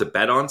want to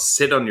bet on,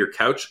 sit on your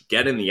couch,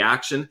 get in the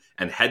action,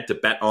 and head to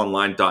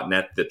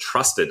betonline.net, the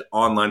trusted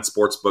online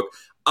sportsbook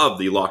of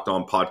the Locked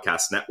On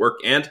Podcast Network.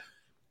 And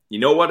you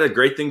know what a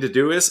great thing to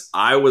do is?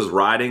 I was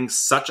riding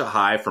such a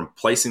high from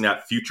placing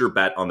that future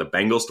bet on the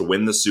Bengals to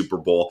win the Super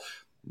Bowl.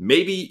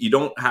 Maybe you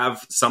don't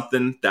have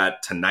something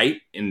that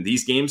tonight in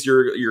these games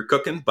you're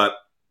cooking, but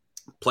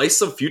place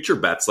some future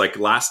bets. Like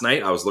last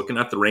night, I was looking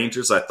at the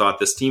Rangers. I thought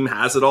this team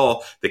has it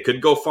all. They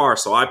could go far,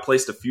 so I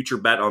placed a future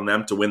bet on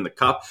them to win the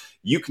Cup.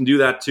 You can do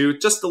that too.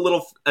 Just a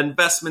little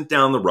investment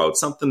down the road,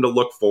 something to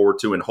look forward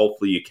to, and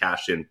hopefully you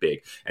cash in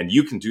big. And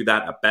you can do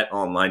that at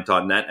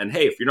betonline.net. And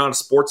hey, if you're not a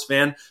sports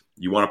fan,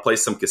 you want to play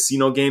some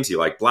casino games, you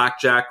like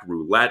blackjack,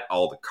 roulette,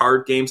 all the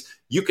card games,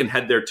 you can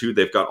head there too.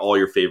 They've got all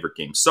your favorite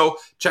games. So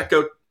check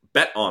out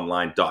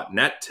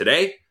betonline.net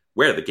today,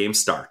 where the game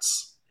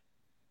starts.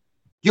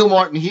 Gil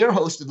Martin here,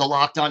 host of the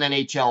Locked On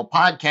NHL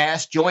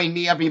podcast. Join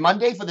me every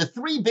Monday for the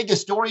three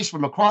biggest stories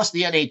from across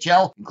the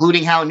NHL,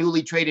 including how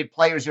newly traded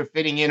players are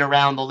fitting in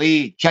around the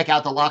league. Check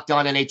out the Locked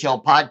On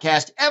NHL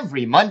podcast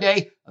every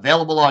Monday,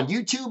 available on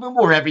YouTube and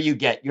wherever you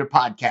get your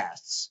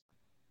podcasts.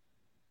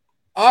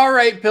 All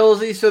right,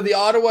 Pilsy. So the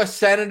Ottawa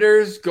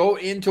Senators go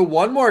into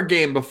one more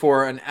game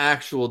before an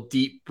actual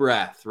deep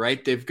breath,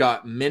 right? They've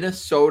got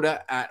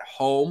Minnesota at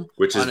home.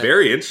 Which is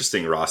very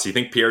interesting, Ross. You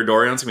think Pierre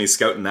Dorian's going to be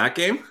scouting that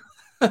game?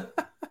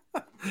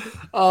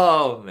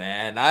 Oh,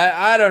 man.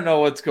 I don't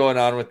know what's going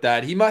on with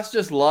that. He must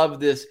just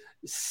love this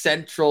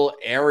central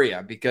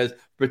area because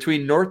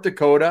between North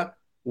Dakota,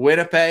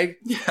 Winnipeg,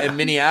 and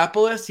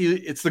Minneapolis,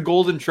 it's the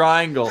golden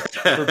triangle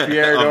for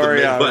Pierre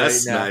Dorian right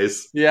now.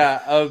 Nice.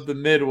 Yeah, of the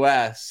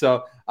Midwest.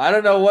 So I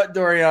don't know what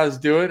Dorian's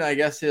doing. I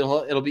guess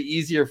it'll be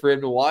easier for him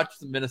to watch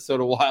the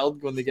Minnesota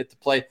Wild when they get to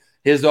play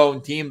his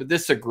own team. But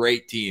this is a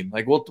great team.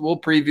 Like we'll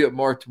preview it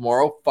more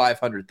tomorrow.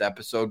 500th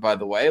episode, by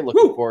the way.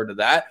 Looking forward to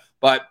that.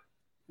 But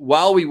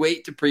while we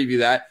wait to preview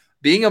that,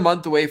 being a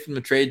month away from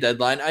the trade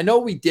deadline, I know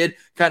we did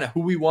kind of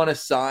who we want to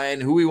sign,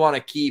 who we want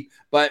to keep,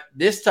 but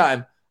this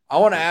time I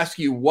want to ask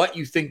you what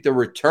you think the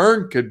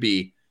return could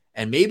be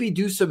and maybe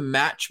do some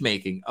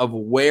matchmaking of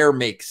where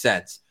makes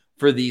sense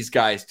for these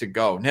guys to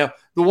go. Now,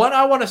 the one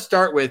I want to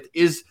start with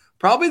is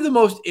probably the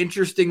most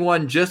interesting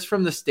one just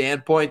from the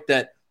standpoint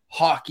that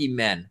hockey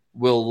men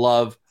will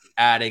love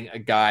adding a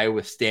guy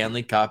with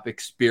Stanley Cup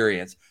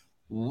experience.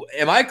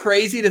 Am I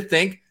crazy to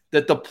think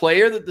that the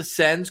player that the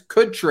Sens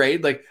could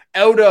trade, like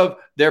out of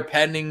their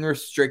pending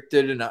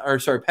unrestricted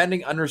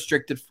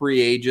free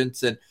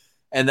agents and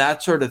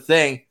that sort of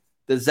thing,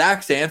 that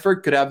Zach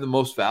Sanford could have the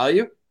most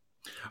value?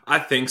 I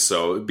think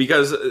so,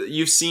 because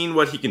you've seen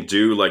what he can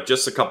do. Like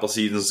just a couple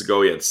seasons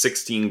ago, he had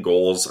 16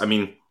 goals. I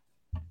mean,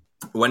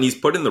 when he's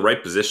put in the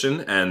right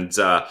position and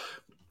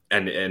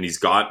he's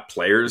got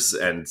players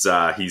and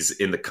he's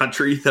in the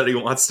country that he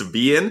wants to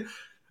be in.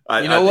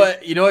 You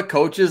know what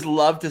coaches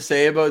love to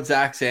say about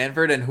Zach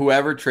Sanford, and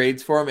whoever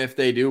trades for him, if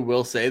they do,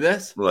 will say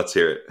this. Let's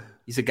hear it.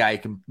 He's a guy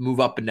who can move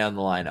up and down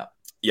the lineup.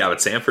 Yeah,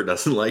 but Sanford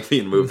doesn't like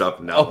being moved up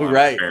and down.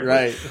 Right.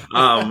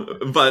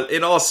 But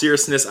in all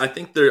seriousness, I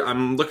think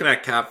I'm looking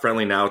at cap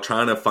friendly now,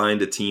 trying to find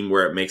a team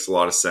where it makes a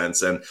lot of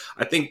sense. And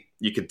I think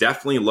you could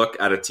definitely look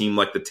at a team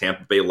like the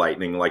Tampa Bay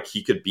Lightning. Like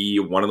he could be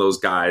one of those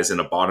guys in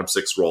a bottom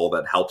six role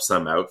that helps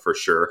them out for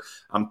sure.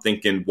 I'm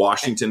thinking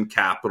Washington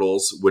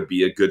Capitals would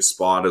be a good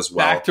spot as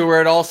well. Back to where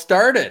it all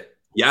started.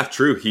 Yeah,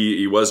 true.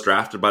 He was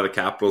drafted by the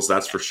Capitals,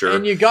 that's for sure.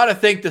 And you got to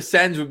think the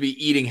Sens would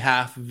be eating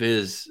half of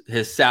his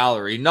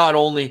salary, not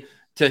only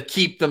to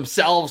keep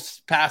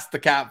themselves past the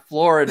cap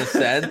floor in a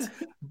sense,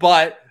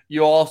 but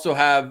you also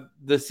have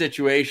the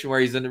situation where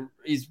he's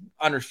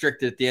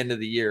unrestricted at the end of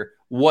the year.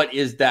 What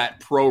is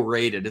that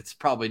prorated? It's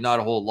probably not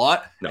a whole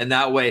lot. No. And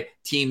that way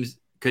teams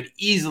could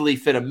easily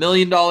fit $1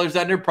 million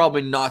under,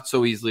 probably not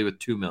so easily with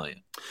 $2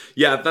 million.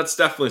 Yeah, that's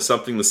definitely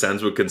something the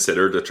Sens would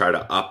consider to try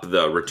to up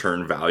the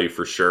return value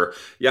for sure.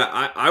 Yeah,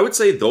 I would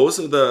say those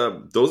are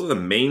the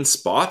main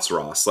spots,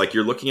 Ross. Like,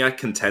 you're looking at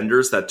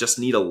contenders that just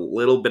need a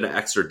little bit of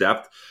extra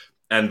depth.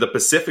 And the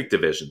Pacific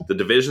Division, the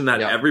division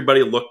that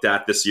everybody looked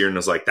at this year and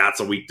was like,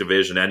 that's a weak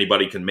division,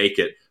 anybody can make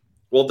it.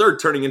 Well, they're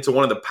turning into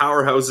one of the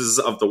powerhouses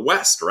of the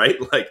West, right?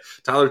 Like,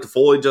 Tyler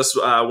Toffoli just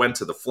went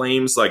to the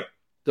Flames. Like,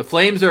 the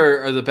Flames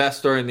are the best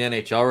story in the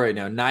NHL right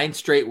now. 9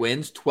 straight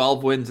wins,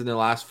 12 wins in their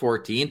last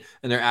 14,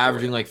 and they're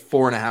averaging like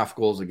 4.5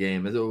 goals a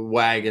game. It's a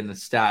wagon the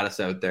status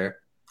out there.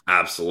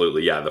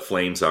 Absolutely. Yeah, the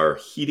Flames are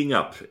heating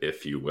up,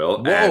 if you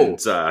will. Whoa.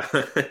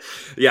 And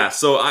yeah,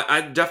 so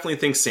I definitely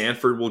think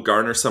Sanford will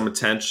garner some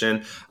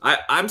attention.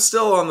 I'm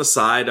still on the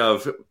side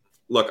of,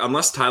 look,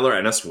 unless Tyler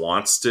Ennis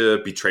wants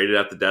to be traded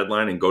at the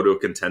deadline and go to a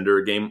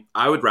contender game,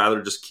 I would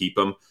rather just keep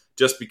him.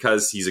 Just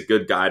because he's a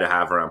good guy to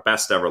have around.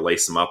 Best ever,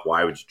 lace him up.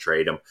 Why would you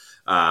trade him?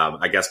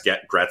 I guess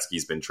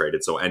Gretzky's been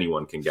traded, so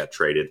anyone can get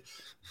traded.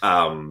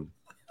 But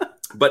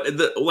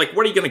what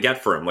are you going to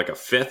get for him? Like a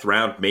 5th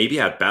round, maybe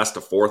at best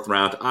a 4th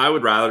round. I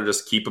would rather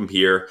just keep him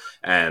here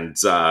and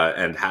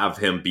have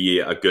him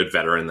be a good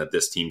veteran that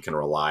this team can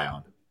rely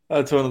on.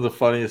 That's one of the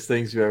funniest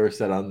things you've ever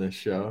said on this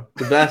show.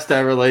 The best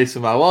ever, lace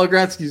him up. Well,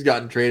 Gretzky's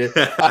gotten traded.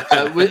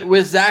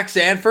 With Zach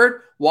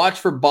Sanford, watch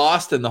for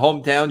Boston, the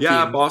hometown team.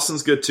 Yeah,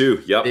 Boston's good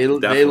too. Yep,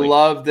 they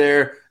love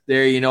their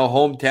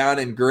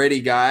hometown and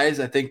gritty guys.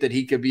 I think that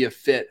he could be a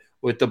fit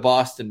with the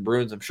Boston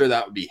Bruins. I'm sure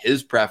that would be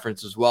his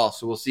preference as well.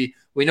 So we'll see.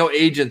 We know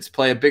agents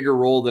play a bigger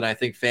role than I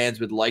think fans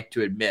would like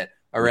to admit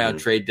around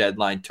trade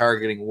deadline,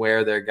 targeting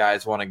where their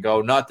guys want to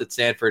go. Not that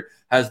Sanford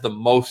has the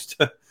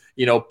most,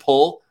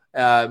 pull.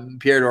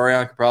 Pierre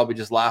Dorion could probably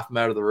just laugh him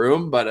out of the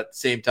room, but at the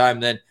same time,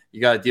 then you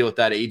got to deal with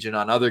that agent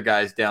on other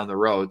guys down the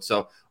road.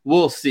 So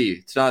we'll see.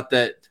 It's not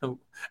that,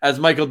 as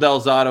Michael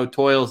Del Zotto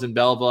toils in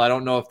Belleville, I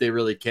don't know if they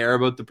really care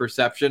about the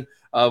perception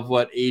of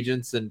what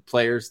agents and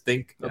players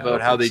think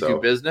about how they do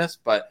business.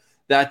 But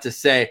that to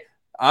say,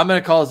 I'm going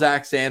to call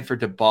Zach Sanford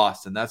to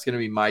Boston. That's going to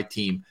be my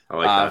team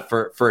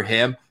for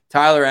him.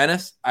 Tyler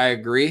Ennis, I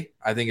agree.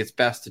 I think it's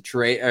best to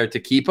trade or to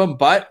keep him.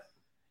 But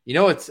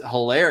it's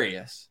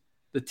hilarious.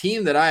 The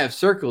team that I have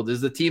circled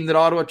is the team that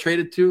Ottawa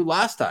traded to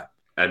last time.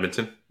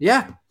 Edmonton?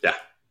 Yeah. Yeah.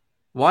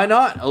 Why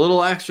not? A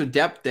little extra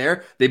depth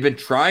there. They've been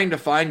trying to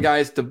find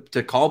guys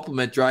to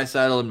complement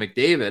Draisaitl and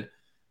McDavid.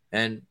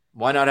 And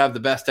why not have the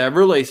best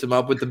ever, lace them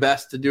up with the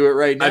best to do it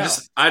right now?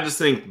 I just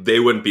think they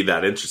wouldn't be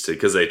that interested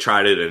because they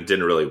tried it and it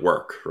didn't really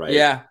work, right?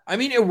 Yeah. I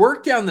mean, it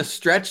worked down the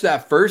stretch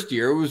that first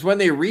year. It was when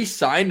they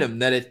re-signed him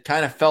that it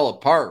kind of fell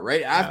apart,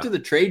 right? After the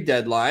trade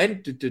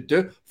deadline,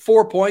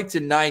 4 points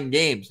in 9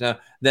 games. Now,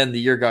 then the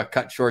year got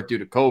cut short due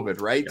to COVID,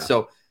 right? Yeah.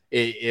 So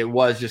it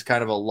was just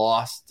kind of a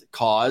lost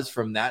cause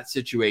from that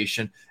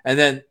situation. And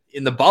then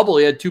in the bubble,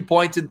 he had 2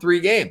 points in 3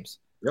 games.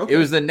 Okay. It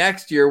was the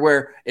next year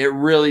where it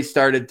really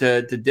started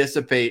to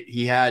dissipate.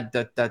 He had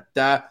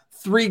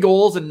 3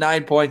 goals and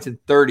 9 points in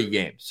 30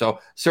 games. So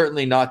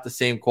certainly not the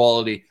same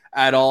quality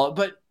at all.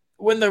 But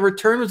when the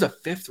return was a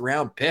 5th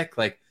round pick,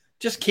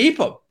 just keep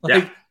him.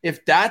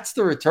 If that's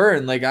the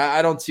return,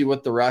 I don't see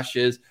what the rush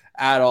is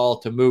at all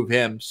to move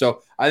him.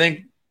 So I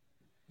think,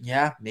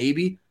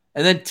 maybe.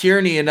 And then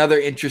Tierney, another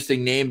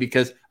interesting name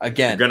because,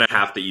 again, you're going to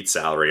have to eat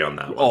salary on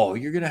that one. Oh,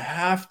 you're going to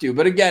have to.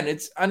 But again,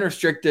 it's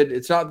unrestricted.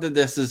 It's not that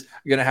this is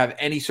going to have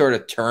any sort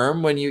of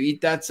term when you eat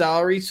that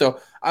salary.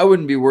 So I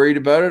wouldn't be worried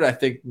about it. I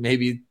think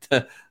maybe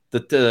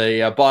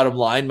the bottom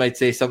line might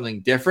say something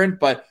different.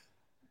 But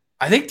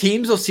I think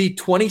teams will see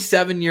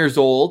 27 years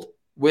old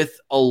with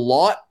a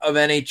lot of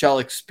NHL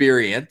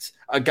experience,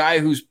 a guy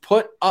who's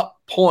put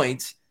up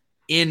points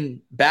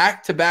in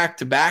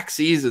back-to-back-to-back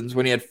seasons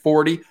when he had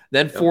 40,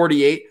 then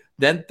 48,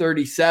 then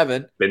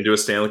 37. Been to a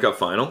Stanley Cup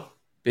final.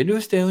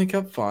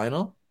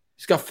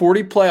 He's got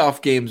 40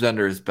 playoff games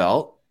under his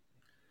belt.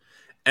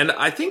 And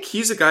I think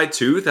he's a guy,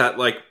 too, that,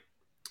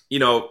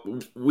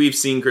 we've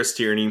seen Chris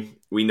Tierney.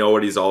 We know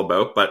what he's all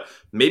about. But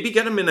maybe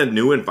get him in a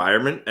new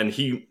environment, and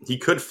he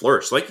could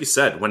flourish. Like you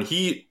said, when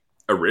he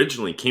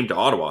originally came to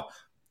Ottawa,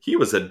 he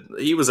was an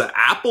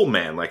Apple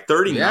man,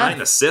 39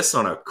 assists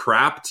on a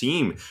crap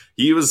team.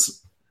 He was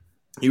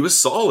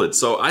solid.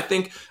 So I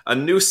think a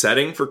new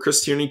setting for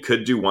Chris Tierney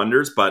could do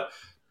wonders, but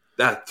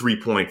that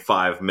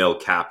 3.5 mil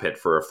cap hit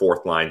for a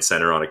 4th line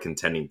center on a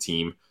contending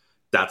team,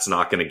 that's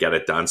not going to get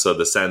it done. So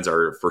the Sens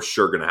are for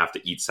sure going to have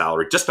to eat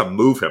salary just to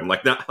move him.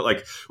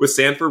 With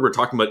Sanford, we're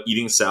talking about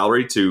eating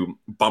salary to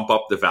bump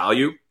up the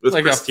value. With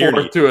Chris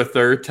Tierney, 4th to a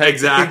 3rd.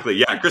 Exactly.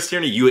 Yeah. Chris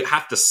Tierney, you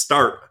have to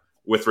start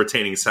with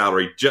retaining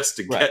salary just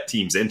to get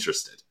teams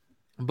interested.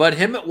 But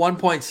him at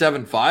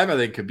 1.75, I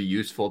think could be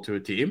useful to a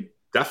team.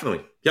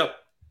 Definitely. Yep.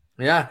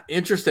 Yeah.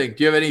 Interesting.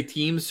 Do you have any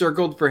teams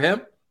circled for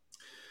him?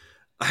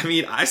 I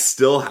mean, I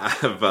still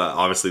have,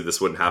 obviously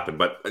this wouldn't happen,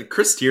 but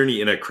Chris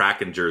Tierney in a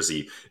Kraken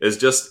jersey is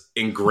just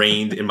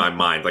ingrained in my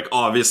mind. Like,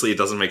 obviously it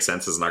doesn't make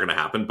sense. It's not going to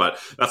happen, but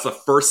that's the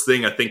first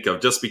thing I think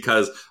of just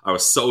because I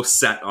was so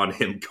set on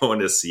him going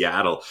to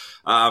Seattle.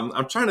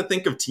 I'm trying to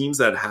think of teams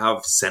that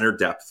have center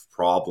depth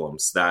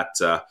problems that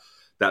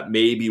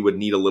maybe would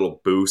need a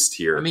little boost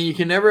here. I mean, you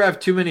can never have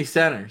too many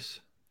centers.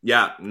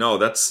 Yeah, no,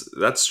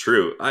 that's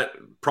true.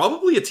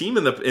 Probably a team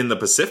in the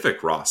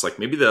Pacific, Ross, like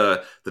maybe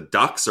the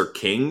Ducks or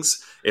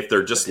Kings, if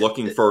they're just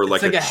looking for it's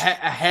like a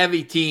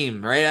heavy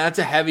team, right? That's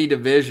a heavy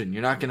division.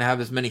 You're not going to have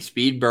as many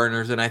speed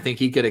burners, and I think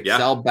he could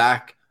excel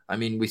back. I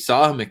mean, we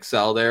saw him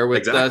excel there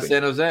with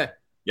San Jose.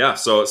 Yeah,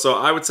 so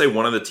I would say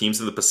one of the teams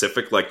in the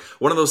Pacific, like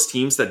one of those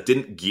teams that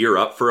didn't gear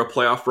up for a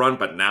playoff run,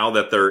 but now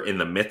that they're in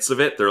the midst of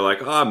it, they're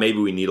like, maybe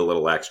we need a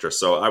little extra.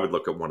 So I would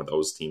look at one of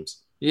those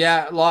teams.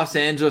 Yeah, Los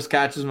Angeles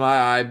catches my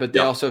eye, but they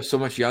also have so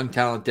much young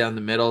talent down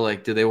the middle.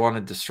 Like, do they want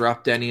to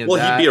disrupt any of that?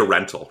 Well, he'd be a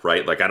rental,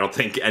 right? Like, I don't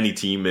think any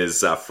team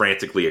is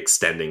frantically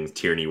extending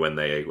Tierney when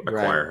they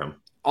acquire him.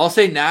 I'll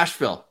say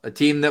Nashville, a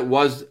team that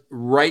was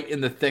right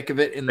in the thick of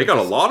it. They got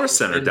a lot of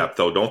center depth,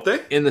 though, don't they?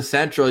 In the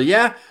Central,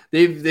 yeah,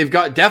 they've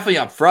got definitely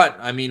up front.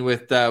 I mean,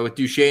 with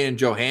Duchesne and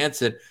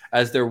Johansson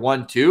as their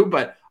 1-2,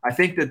 but I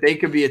think that they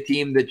could be a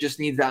team that just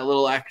needs that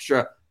little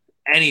extra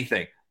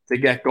anything to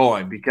get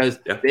going, because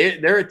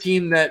they're a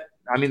team that,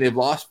 I mean, they've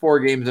lost 4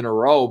 games in a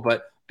row,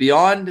 but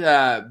beyond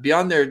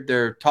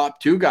their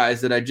top 2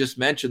 guys that I just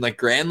mentioned, like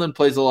Granlund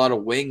plays a lot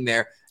of wing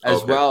there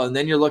as well, and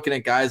then you're looking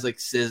at guys like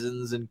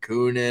Sissons and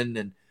Kunin,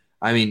 and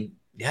I mean,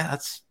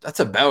 that's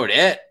about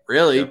it,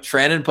 really. Yeah.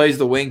 Trennan plays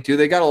the wing too.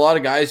 They got a lot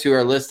of guys who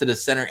are listed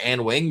as center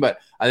and wing, but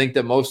I think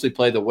they mostly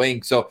play the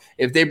wing. So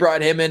if they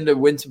brought him in to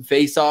win some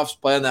faceoffs,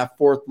 play on that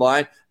 4th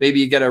line, maybe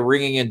you get a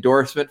ringing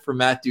endorsement from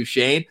Matt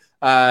Duchesne,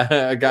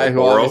 a guy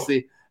who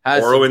obviously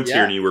has Borrow and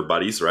Tierney were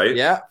buddies, right?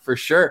 Yeah, for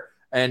sure.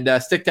 And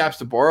stick taps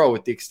to Borrow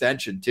with the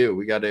extension too.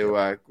 We got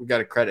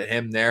to credit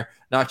him there.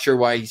 Not sure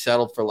why he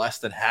settled for less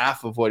than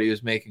half of what he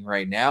was making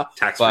right now.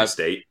 Tax-free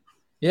state.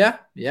 Yeah,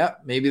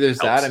 maybe there's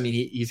that. I mean,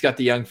 he's got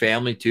the young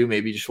family too.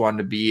 Maybe he just wanted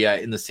to be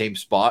in the same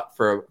spot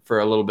for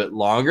a little bit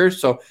longer.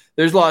 So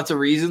there's lots of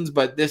reasons,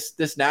 but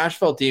this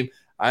Nashville team,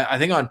 I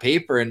think on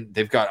paper, and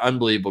they've got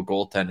unbelievable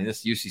goaltending.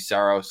 This UC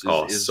Saros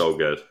is so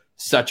good,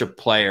 such a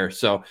player.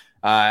 So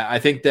I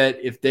think that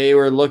if they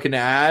were looking to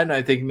add,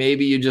 I think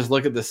maybe you just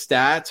look at the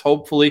stats.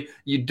 Hopefully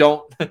you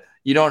don't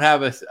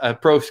have a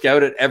pro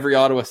scout at every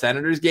Ottawa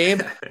Senators game,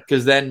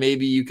 because then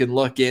maybe you can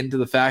look into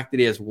the fact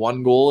that he has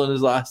 1 goal in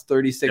his last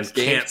 36 and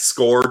games. Can't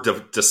score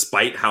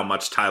despite how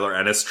much Tyler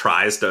Ennis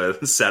tries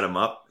to set him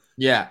up.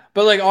 Yeah,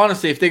 but like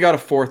honestly, if they got a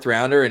 4th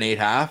rounder in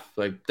 8.5,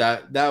 like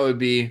that would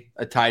be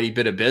a tidy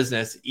bit of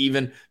business,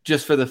 even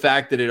just for the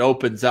fact that it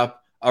opens up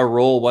a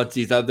role once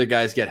these other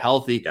guys get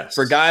healthy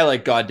for a guy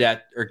like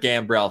Gaudette or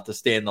Gambrell to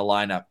stay in the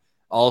lineup.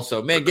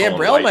 Also, man,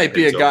 Gambrell might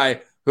be a guy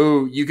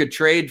who you could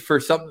trade for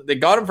something. They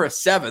got him for a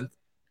 7th.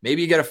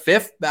 Maybe you get a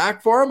 5th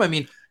back for him. I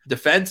mean,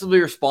 defensively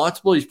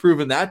responsible. He's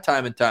proven that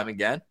time and time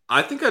again.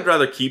 I think I'd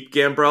rather keep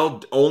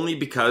Gambrell only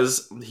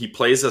because he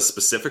plays a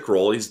specific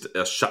role. He's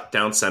a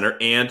shutdown center,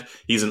 and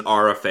he's an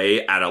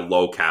RFA at a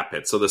low cap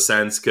hit. So the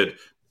Sens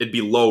it'd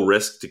be low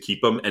risk to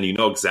keep him, and you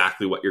know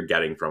exactly what you're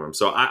getting from him.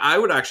 So I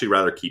would actually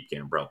rather keep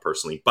Gambrell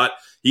personally. But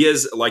he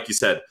is, like you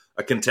said,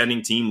 a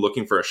contending team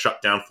looking for a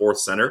shutdown 4th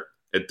center.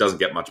 It doesn't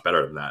get much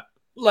better than that.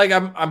 Like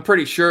I'm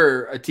pretty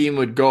sure a team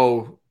would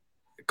go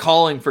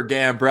calling for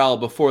Gambrell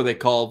before they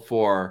called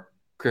for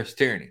Chris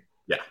Tierney.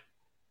 Yeah,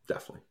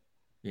 definitely.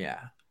 Yeah,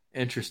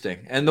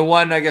 interesting. And the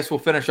one I guess we'll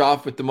finish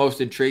off with the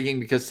most intriguing,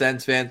 because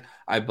Sens fans,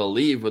 I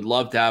believe, would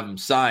love to have him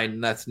signed,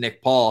 and that's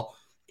Nick Paul.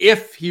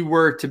 If he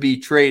were to be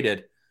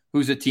traded,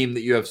 who's a team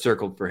that you have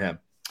circled for him?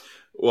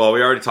 Well,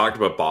 we already talked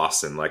about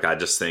Boston. Like, I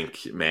just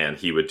think, man,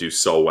 he would do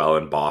so well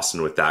in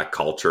Boston with that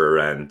culture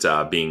and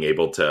being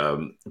able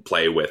to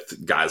play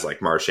with guys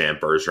like Marchand,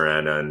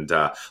 Bergeron, and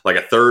like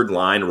a 3rd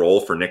line role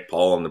for Nick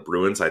Paul and the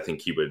Bruins. I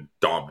think he would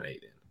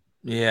dominate in.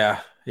 Yeah.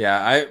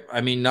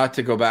 I mean, not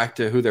to go back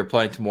to who they're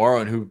playing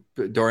tomorrow and who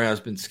Dorian has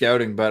been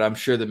scouting, but I'm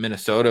sure that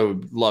Minnesota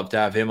would love to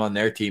have him on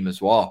their team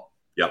as well.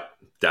 Yep,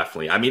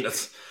 definitely. I mean,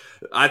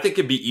 I think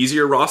it'd be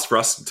easier, Ross, for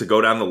us to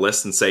go down the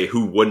list and say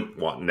who wouldn't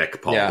want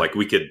Nick Paul. Yeah. Like,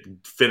 we could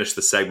finish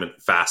the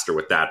segment faster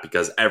with that,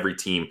 because every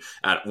team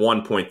at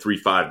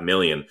 $1.35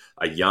 million,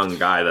 a young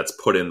guy that's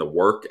put in the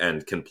work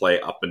and can play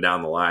up and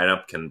down the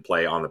lineup, can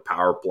play on the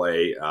power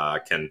play,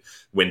 can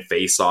win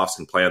faceoffs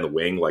and play on the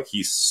wing. Like,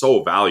 he's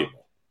so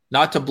valuable.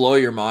 Not to blow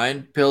your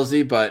mind,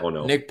 Pilsy, but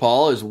Nick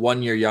Paul is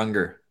 1 year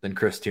younger than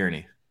Chris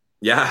Tierney.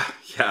 Yeah.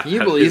 Can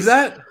you believe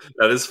that?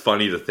 That is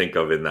funny to think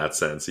of in that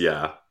sense,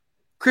 yeah.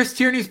 Chris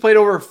Tierney's played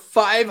over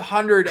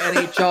 500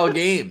 NHL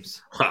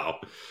games.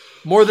 Wow.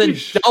 More than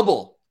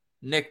double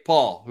Nick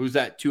Paul, who's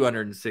at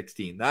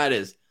 216. That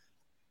is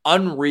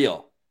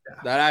unreal. Yeah.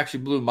 That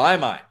actually blew my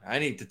mind. I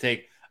need to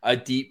take a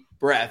deep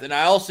breath. And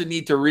I also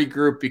need to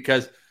regroup,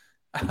 because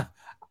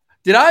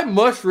Did I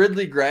mush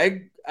Ridley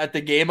Gregg at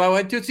the game I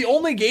went to? It's the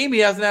only game he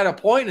hasn't had a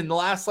point in the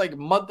last like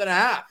month and a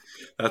half.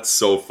 That's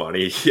so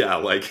funny. Yeah,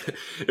 like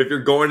if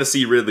you're going to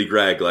see Ridley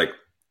Gregg, like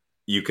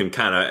you can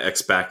kind of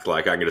expect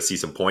like I'm going to see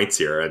some points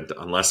here, and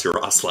unless you're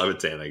Ross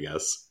Levitan, I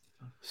guess.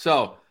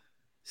 So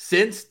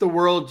since the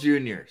World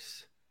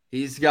Juniors,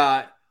 he's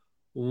got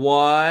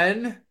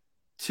 1,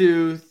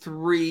 2,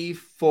 3,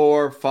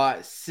 4,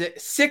 5,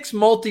 6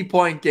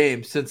 multi-point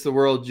games since the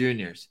World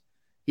Juniors.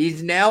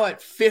 He's now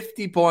at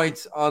 50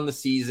 points on the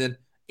season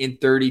in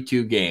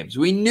 32 games.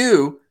 We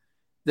knew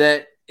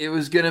that it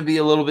was going to be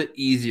a little bit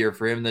easier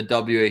for him than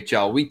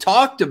WHL. We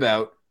talked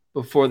about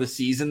before the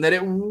season that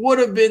it would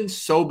have been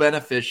so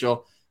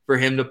beneficial for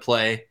him to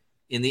play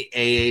in the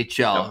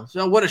AHL. Yep.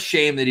 So what a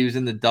shame that he was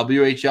in the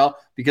WHL,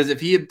 because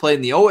if he had played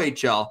in the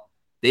OHL,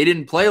 they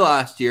didn't play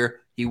last year,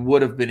 he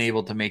would have been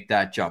able to make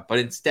that jump. But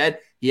instead,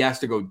 he has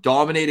to go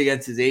dominate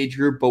against his age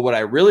group. But what I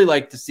really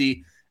like to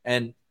see,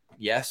 and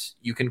yes,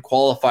 you can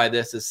qualify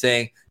this as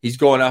saying he's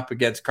going up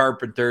against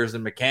Carpenters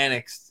and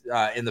Mechanics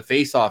in the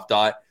faceoff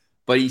dot,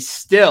 but he's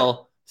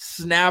still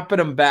snapping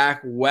them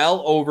back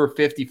well over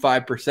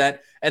 55%.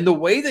 And the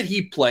way that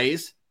he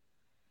plays,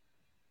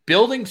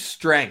 building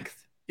strength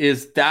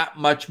is that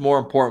much more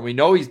important. We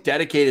know he's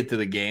dedicated to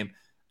the game.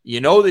 You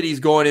know that he's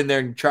going in there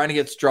and trying to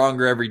get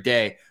stronger every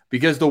day,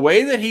 because the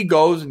way that he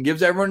goes and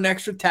gives everyone an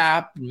extra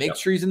tap and makes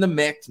sure he's in the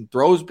mix and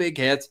throws big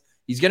hits,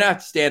 he's going to have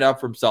to stand up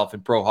for himself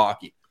in pro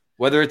hockey,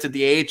 whether it's at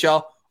the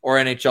AHL or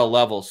NHL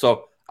level.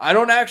 So I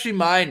don't actually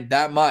mind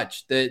that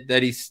much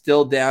that he's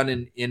still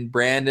down in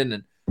Brandon.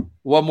 And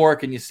what more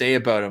can you say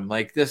about him?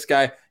 Like, this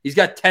guy, he's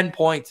got 10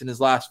 points in his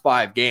last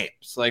 5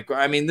 games. Like,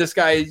 I mean, this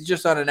guy is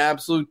just on an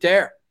absolute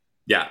tear.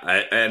 Yeah,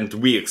 and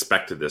we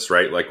expected this,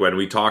 right? Like when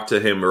we talked to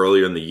him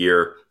earlier in the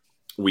year,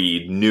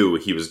 we knew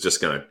he was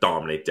just going to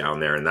dominate down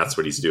there, and that's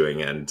what he's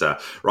doing. And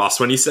Ross,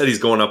 when he said he's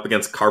going up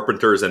against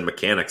Carpenters and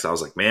Mechanics, I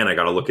was like, man, I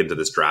got to look into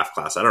this draft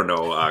class. I don't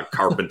know a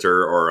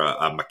Carpenter or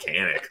a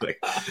Mechanic. Like,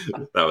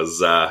 that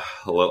was a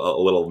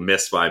little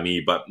miss by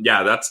me. But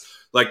yeah, that's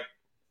like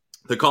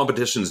the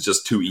competition is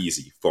just too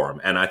easy for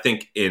him. And I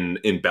think in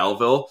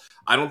Belleville,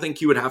 I don't think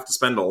you would have to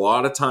spend a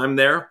lot of time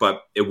there,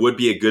 but it would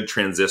be a good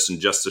transition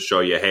just to show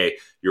you, hey,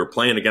 you're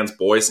playing against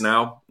boys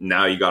now.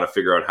 Now you got to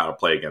figure out how to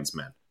play against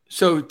men.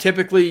 So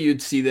typically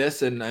you'd see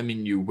this, and I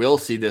mean, you will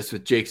see this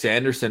with Jake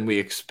Sanderson, we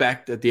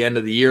expect at the end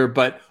of the year,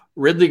 but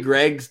Ridley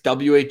Gregg's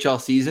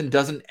WHL season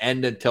doesn't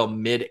end until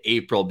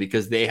mid-April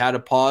because they had a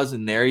pause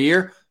in their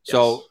year. Yes.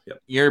 So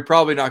You're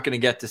probably not going to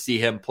get to see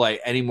him play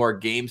any more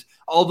games.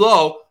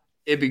 Although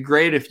it'd be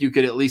great if you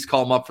could at least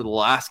call him up for the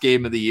last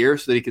game of the year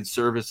so that he could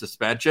serve his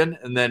suspension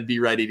and then be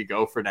ready to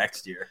go for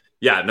next year.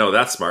 Yeah, no,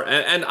 that's smart.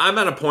 And I'm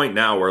at a point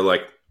now where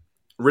like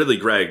Ridley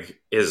Gregg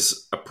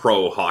is a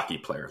pro hockey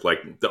player.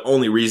 Like the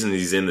only reason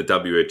he's in the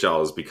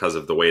WHL is because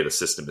of the way the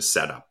system is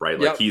set up, right?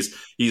 Like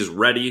he's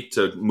ready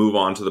to move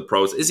on to the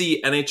pros. Is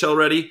he NHL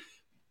ready?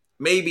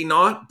 Maybe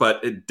not,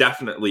 but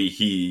definitely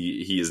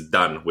he is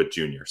done with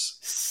juniors.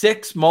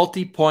 6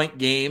 multi-point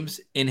games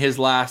in his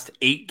last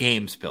 8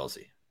 games,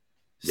 Pilsy.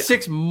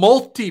 6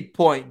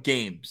 multi-point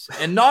games.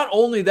 And not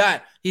only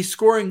that, he's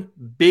scoring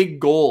big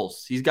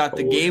goals. He's got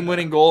the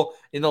game-winning goal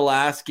in the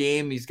last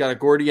game. He's got a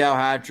Gordie Howe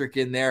hat trick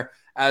in there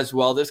as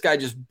well. This guy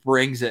just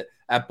brings it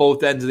at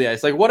both ends of the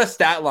ice. Like, what a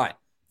stat line.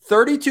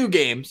 32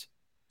 games,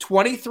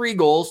 23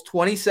 goals,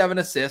 27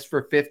 assists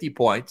for 50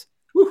 points,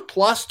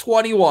 plus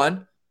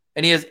 21,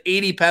 and he has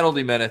 80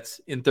 penalty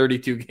minutes in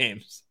 32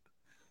 games.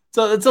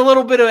 So it's a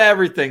little bit of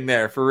everything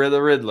there for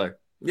the Riddler.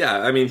 Yeah,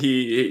 I mean,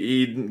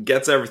 he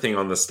gets everything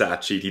on the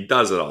stat sheet. He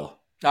does it all.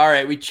 All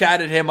right, we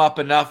chatted him up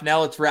enough.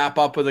 Now let's wrap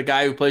up with a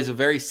guy who plays a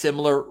very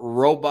similar,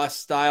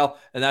 robust style,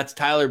 and that's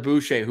Tyler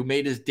Boucher, who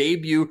made his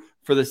debut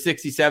for the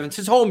 67s,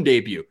 his home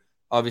debut.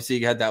 Obviously,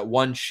 he had that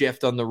one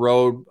shift on the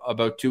road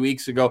about 2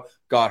 weeks ago,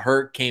 got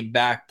hurt, came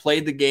back,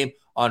 played the game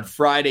on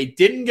Friday,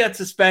 didn't get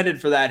suspended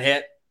for that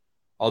hit,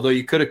 although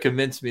you could have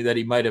convinced me that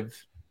he might have,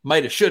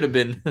 should have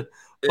been.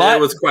 But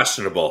it was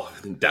questionable,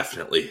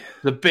 definitely.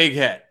 The big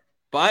hit.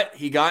 But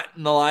he got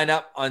in the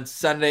lineup on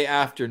Sunday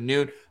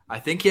afternoon. I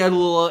think he had a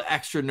little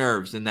extra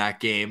nerves in that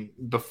game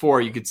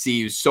before. You could see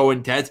he was so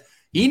intense.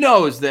 He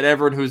knows that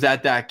everyone who's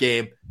at that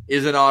game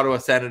is an Ottawa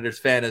Senators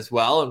fan as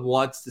well and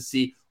wants to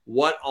see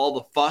what all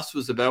the fuss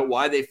was about,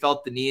 why they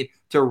felt the need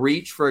to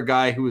reach for a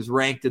guy who was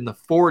ranked in the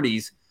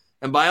 40s.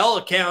 And by all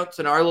accounts,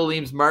 and Arlo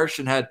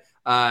Leams-Marchand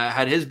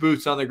had his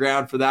boots on the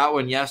ground for that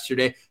one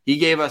yesterday. He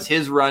gave us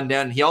his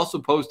rundown. He also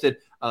posted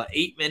an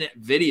 8-minute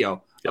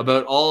video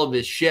about all of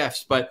his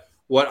shifts. But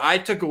what I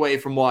took away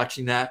from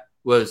watching that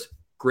was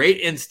great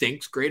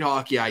instincts, great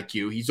hockey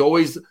IQ. He's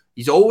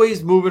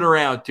always moving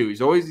around too.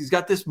 He's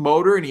got this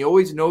motor, and he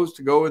always knows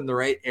to go in the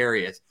right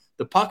areas.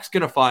 The puck's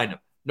gonna find him.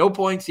 No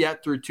points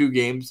yet through 2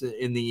 games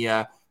in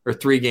the or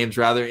 3 games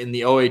rather in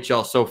the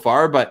OHL so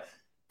far, but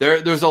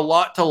there's a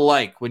lot to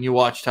like when you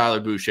watch Tyler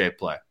Boucher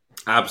play.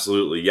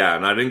 Absolutely, yeah.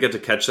 And I didn't get to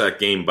catch that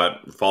game,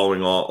 but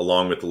following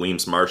along with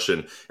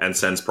Leams-Marchand and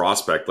Sens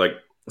Prospect, like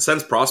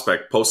Sens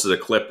Prospect posted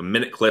a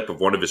minute clip of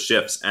one of his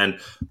shifts, and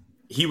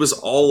he was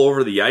all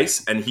over the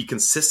ice, and he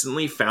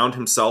consistently found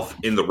himself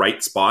in the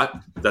right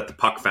spot that the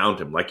puck found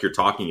him, like you're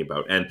talking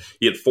about. And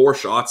he had 4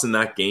 shots in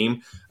that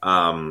game.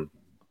 I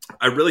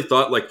really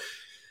thought, like,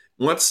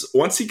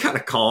 once he kind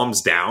of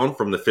calms down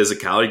from the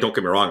physicality, don't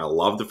get me wrong, I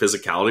love the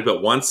physicality,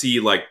 but once he,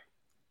 like,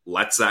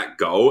 lets that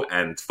go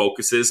and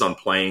focuses on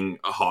playing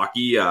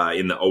hockey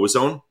in the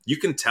O-zone, you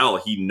can tell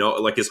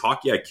his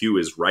hockey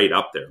IQ is right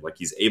up there. Like,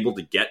 he's able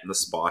to get in the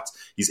spots.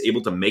 He's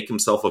able to make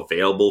himself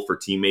available for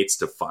teammates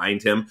to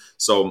find him.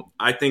 So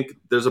I think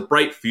there's a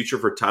bright future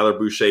for Tyler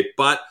Boucher,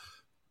 but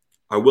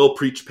I will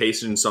preach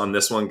patience on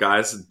this one,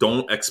 guys.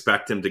 Don't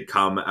expect him to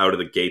come out of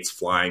the gates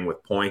flying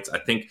with points. I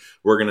think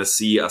we're going to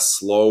see a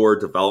slower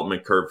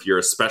development curve here,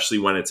 especially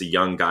when it's a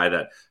young guy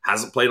that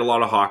hasn't played a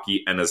lot of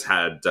hockey and has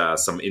had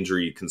some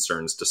injury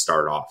concerns to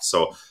start off.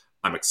 So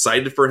I'm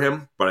excited for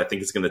him, but I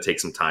think it's going to take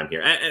some time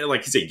here. And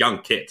like, he's a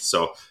young kid,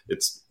 so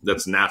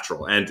that's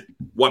natural. And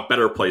what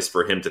better place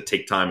for him to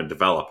take time and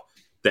develop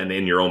than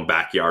in your own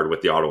backyard with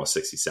the Ottawa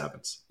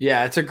 67s.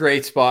 Yeah, it's a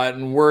great spot.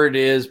 And word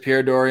is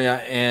Pierre Doria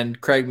and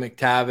Craig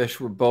McTavish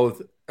were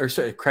both,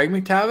 Craig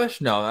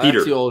McTavish? No, that's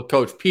Peter. The old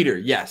coach. Peter,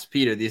 yes,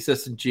 Peter, the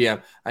assistant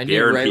GM. I knew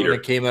Aaron right Peter. when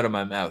it came out of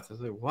my mouth. I was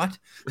like, what?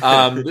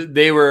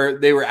 They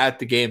were at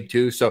the game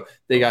too, so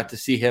they got to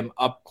see him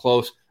up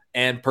close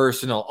and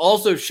personal.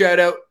 Also, shout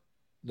out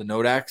the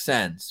Nodak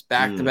Sens.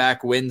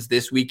 Back-to-back wins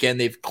this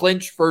weekend. They've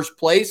clinched first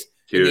place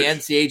in the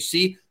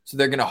NCHC, so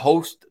they're going to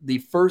host the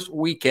first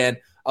weekend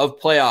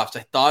of playoffs. I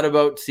thought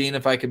about seeing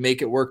if I could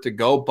make it work to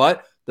go,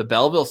 but the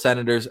Belleville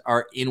Senators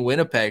are in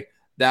Winnipeg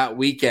that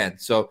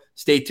weekend. So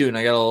stay tuned.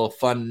 I got a little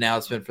fun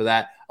announcement for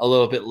that a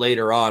little bit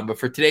later on. But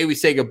for today, we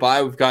say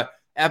goodbye. We've got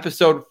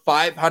episode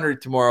 500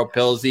 tomorrow,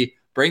 Pillsy.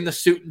 Bring the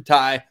suit and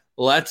tie.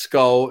 Let's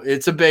go.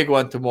 It's a big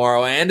one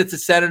tomorrow, and it's a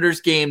Senators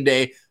game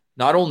day.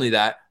 Not only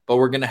that, but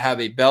we're going to have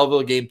a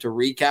Belleville game to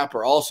recap.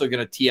 We're also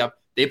going to tee up.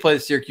 They play the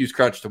Syracuse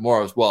Crunch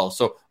tomorrow as well.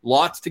 So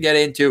lots to get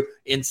into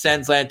in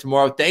Sensland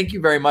tomorrow. Thank you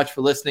very much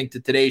for listening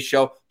to today's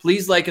show.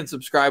 Please like and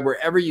subscribe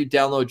wherever you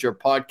download your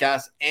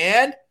podcast,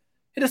 and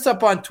hit us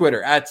up on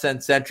Twitter at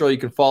Sens Central. You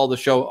can follow the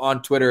show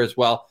on Twitter as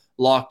well,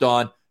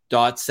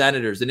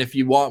 LockedOn.Senators. And if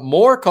you want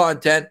more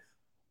content,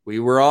 we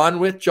were on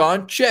with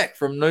John Chick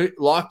from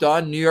Locked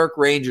On New York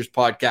Rangers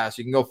podcast.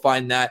 You can go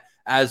find that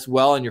as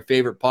well on your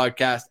favorite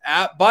podcast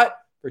app. But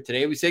for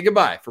today, we say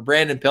goodbye. For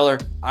Brandon Pillar,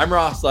 I'm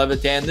Ross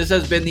Levitan. This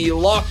has been the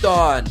Locked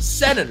On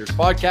Senators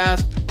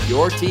podcast,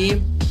 your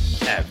team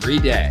every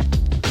day.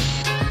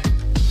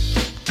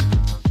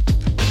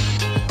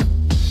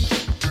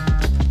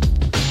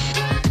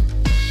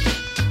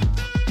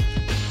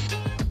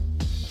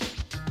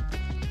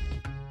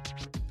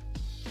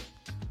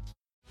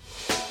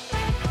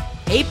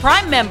 Hey,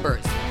 Prime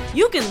members,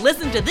 you can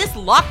listen to this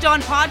Locked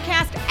On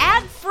podcast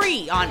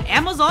ad-free on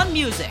Amazon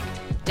Music.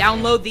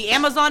 Download the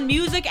Amazon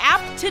Music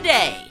app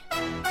today.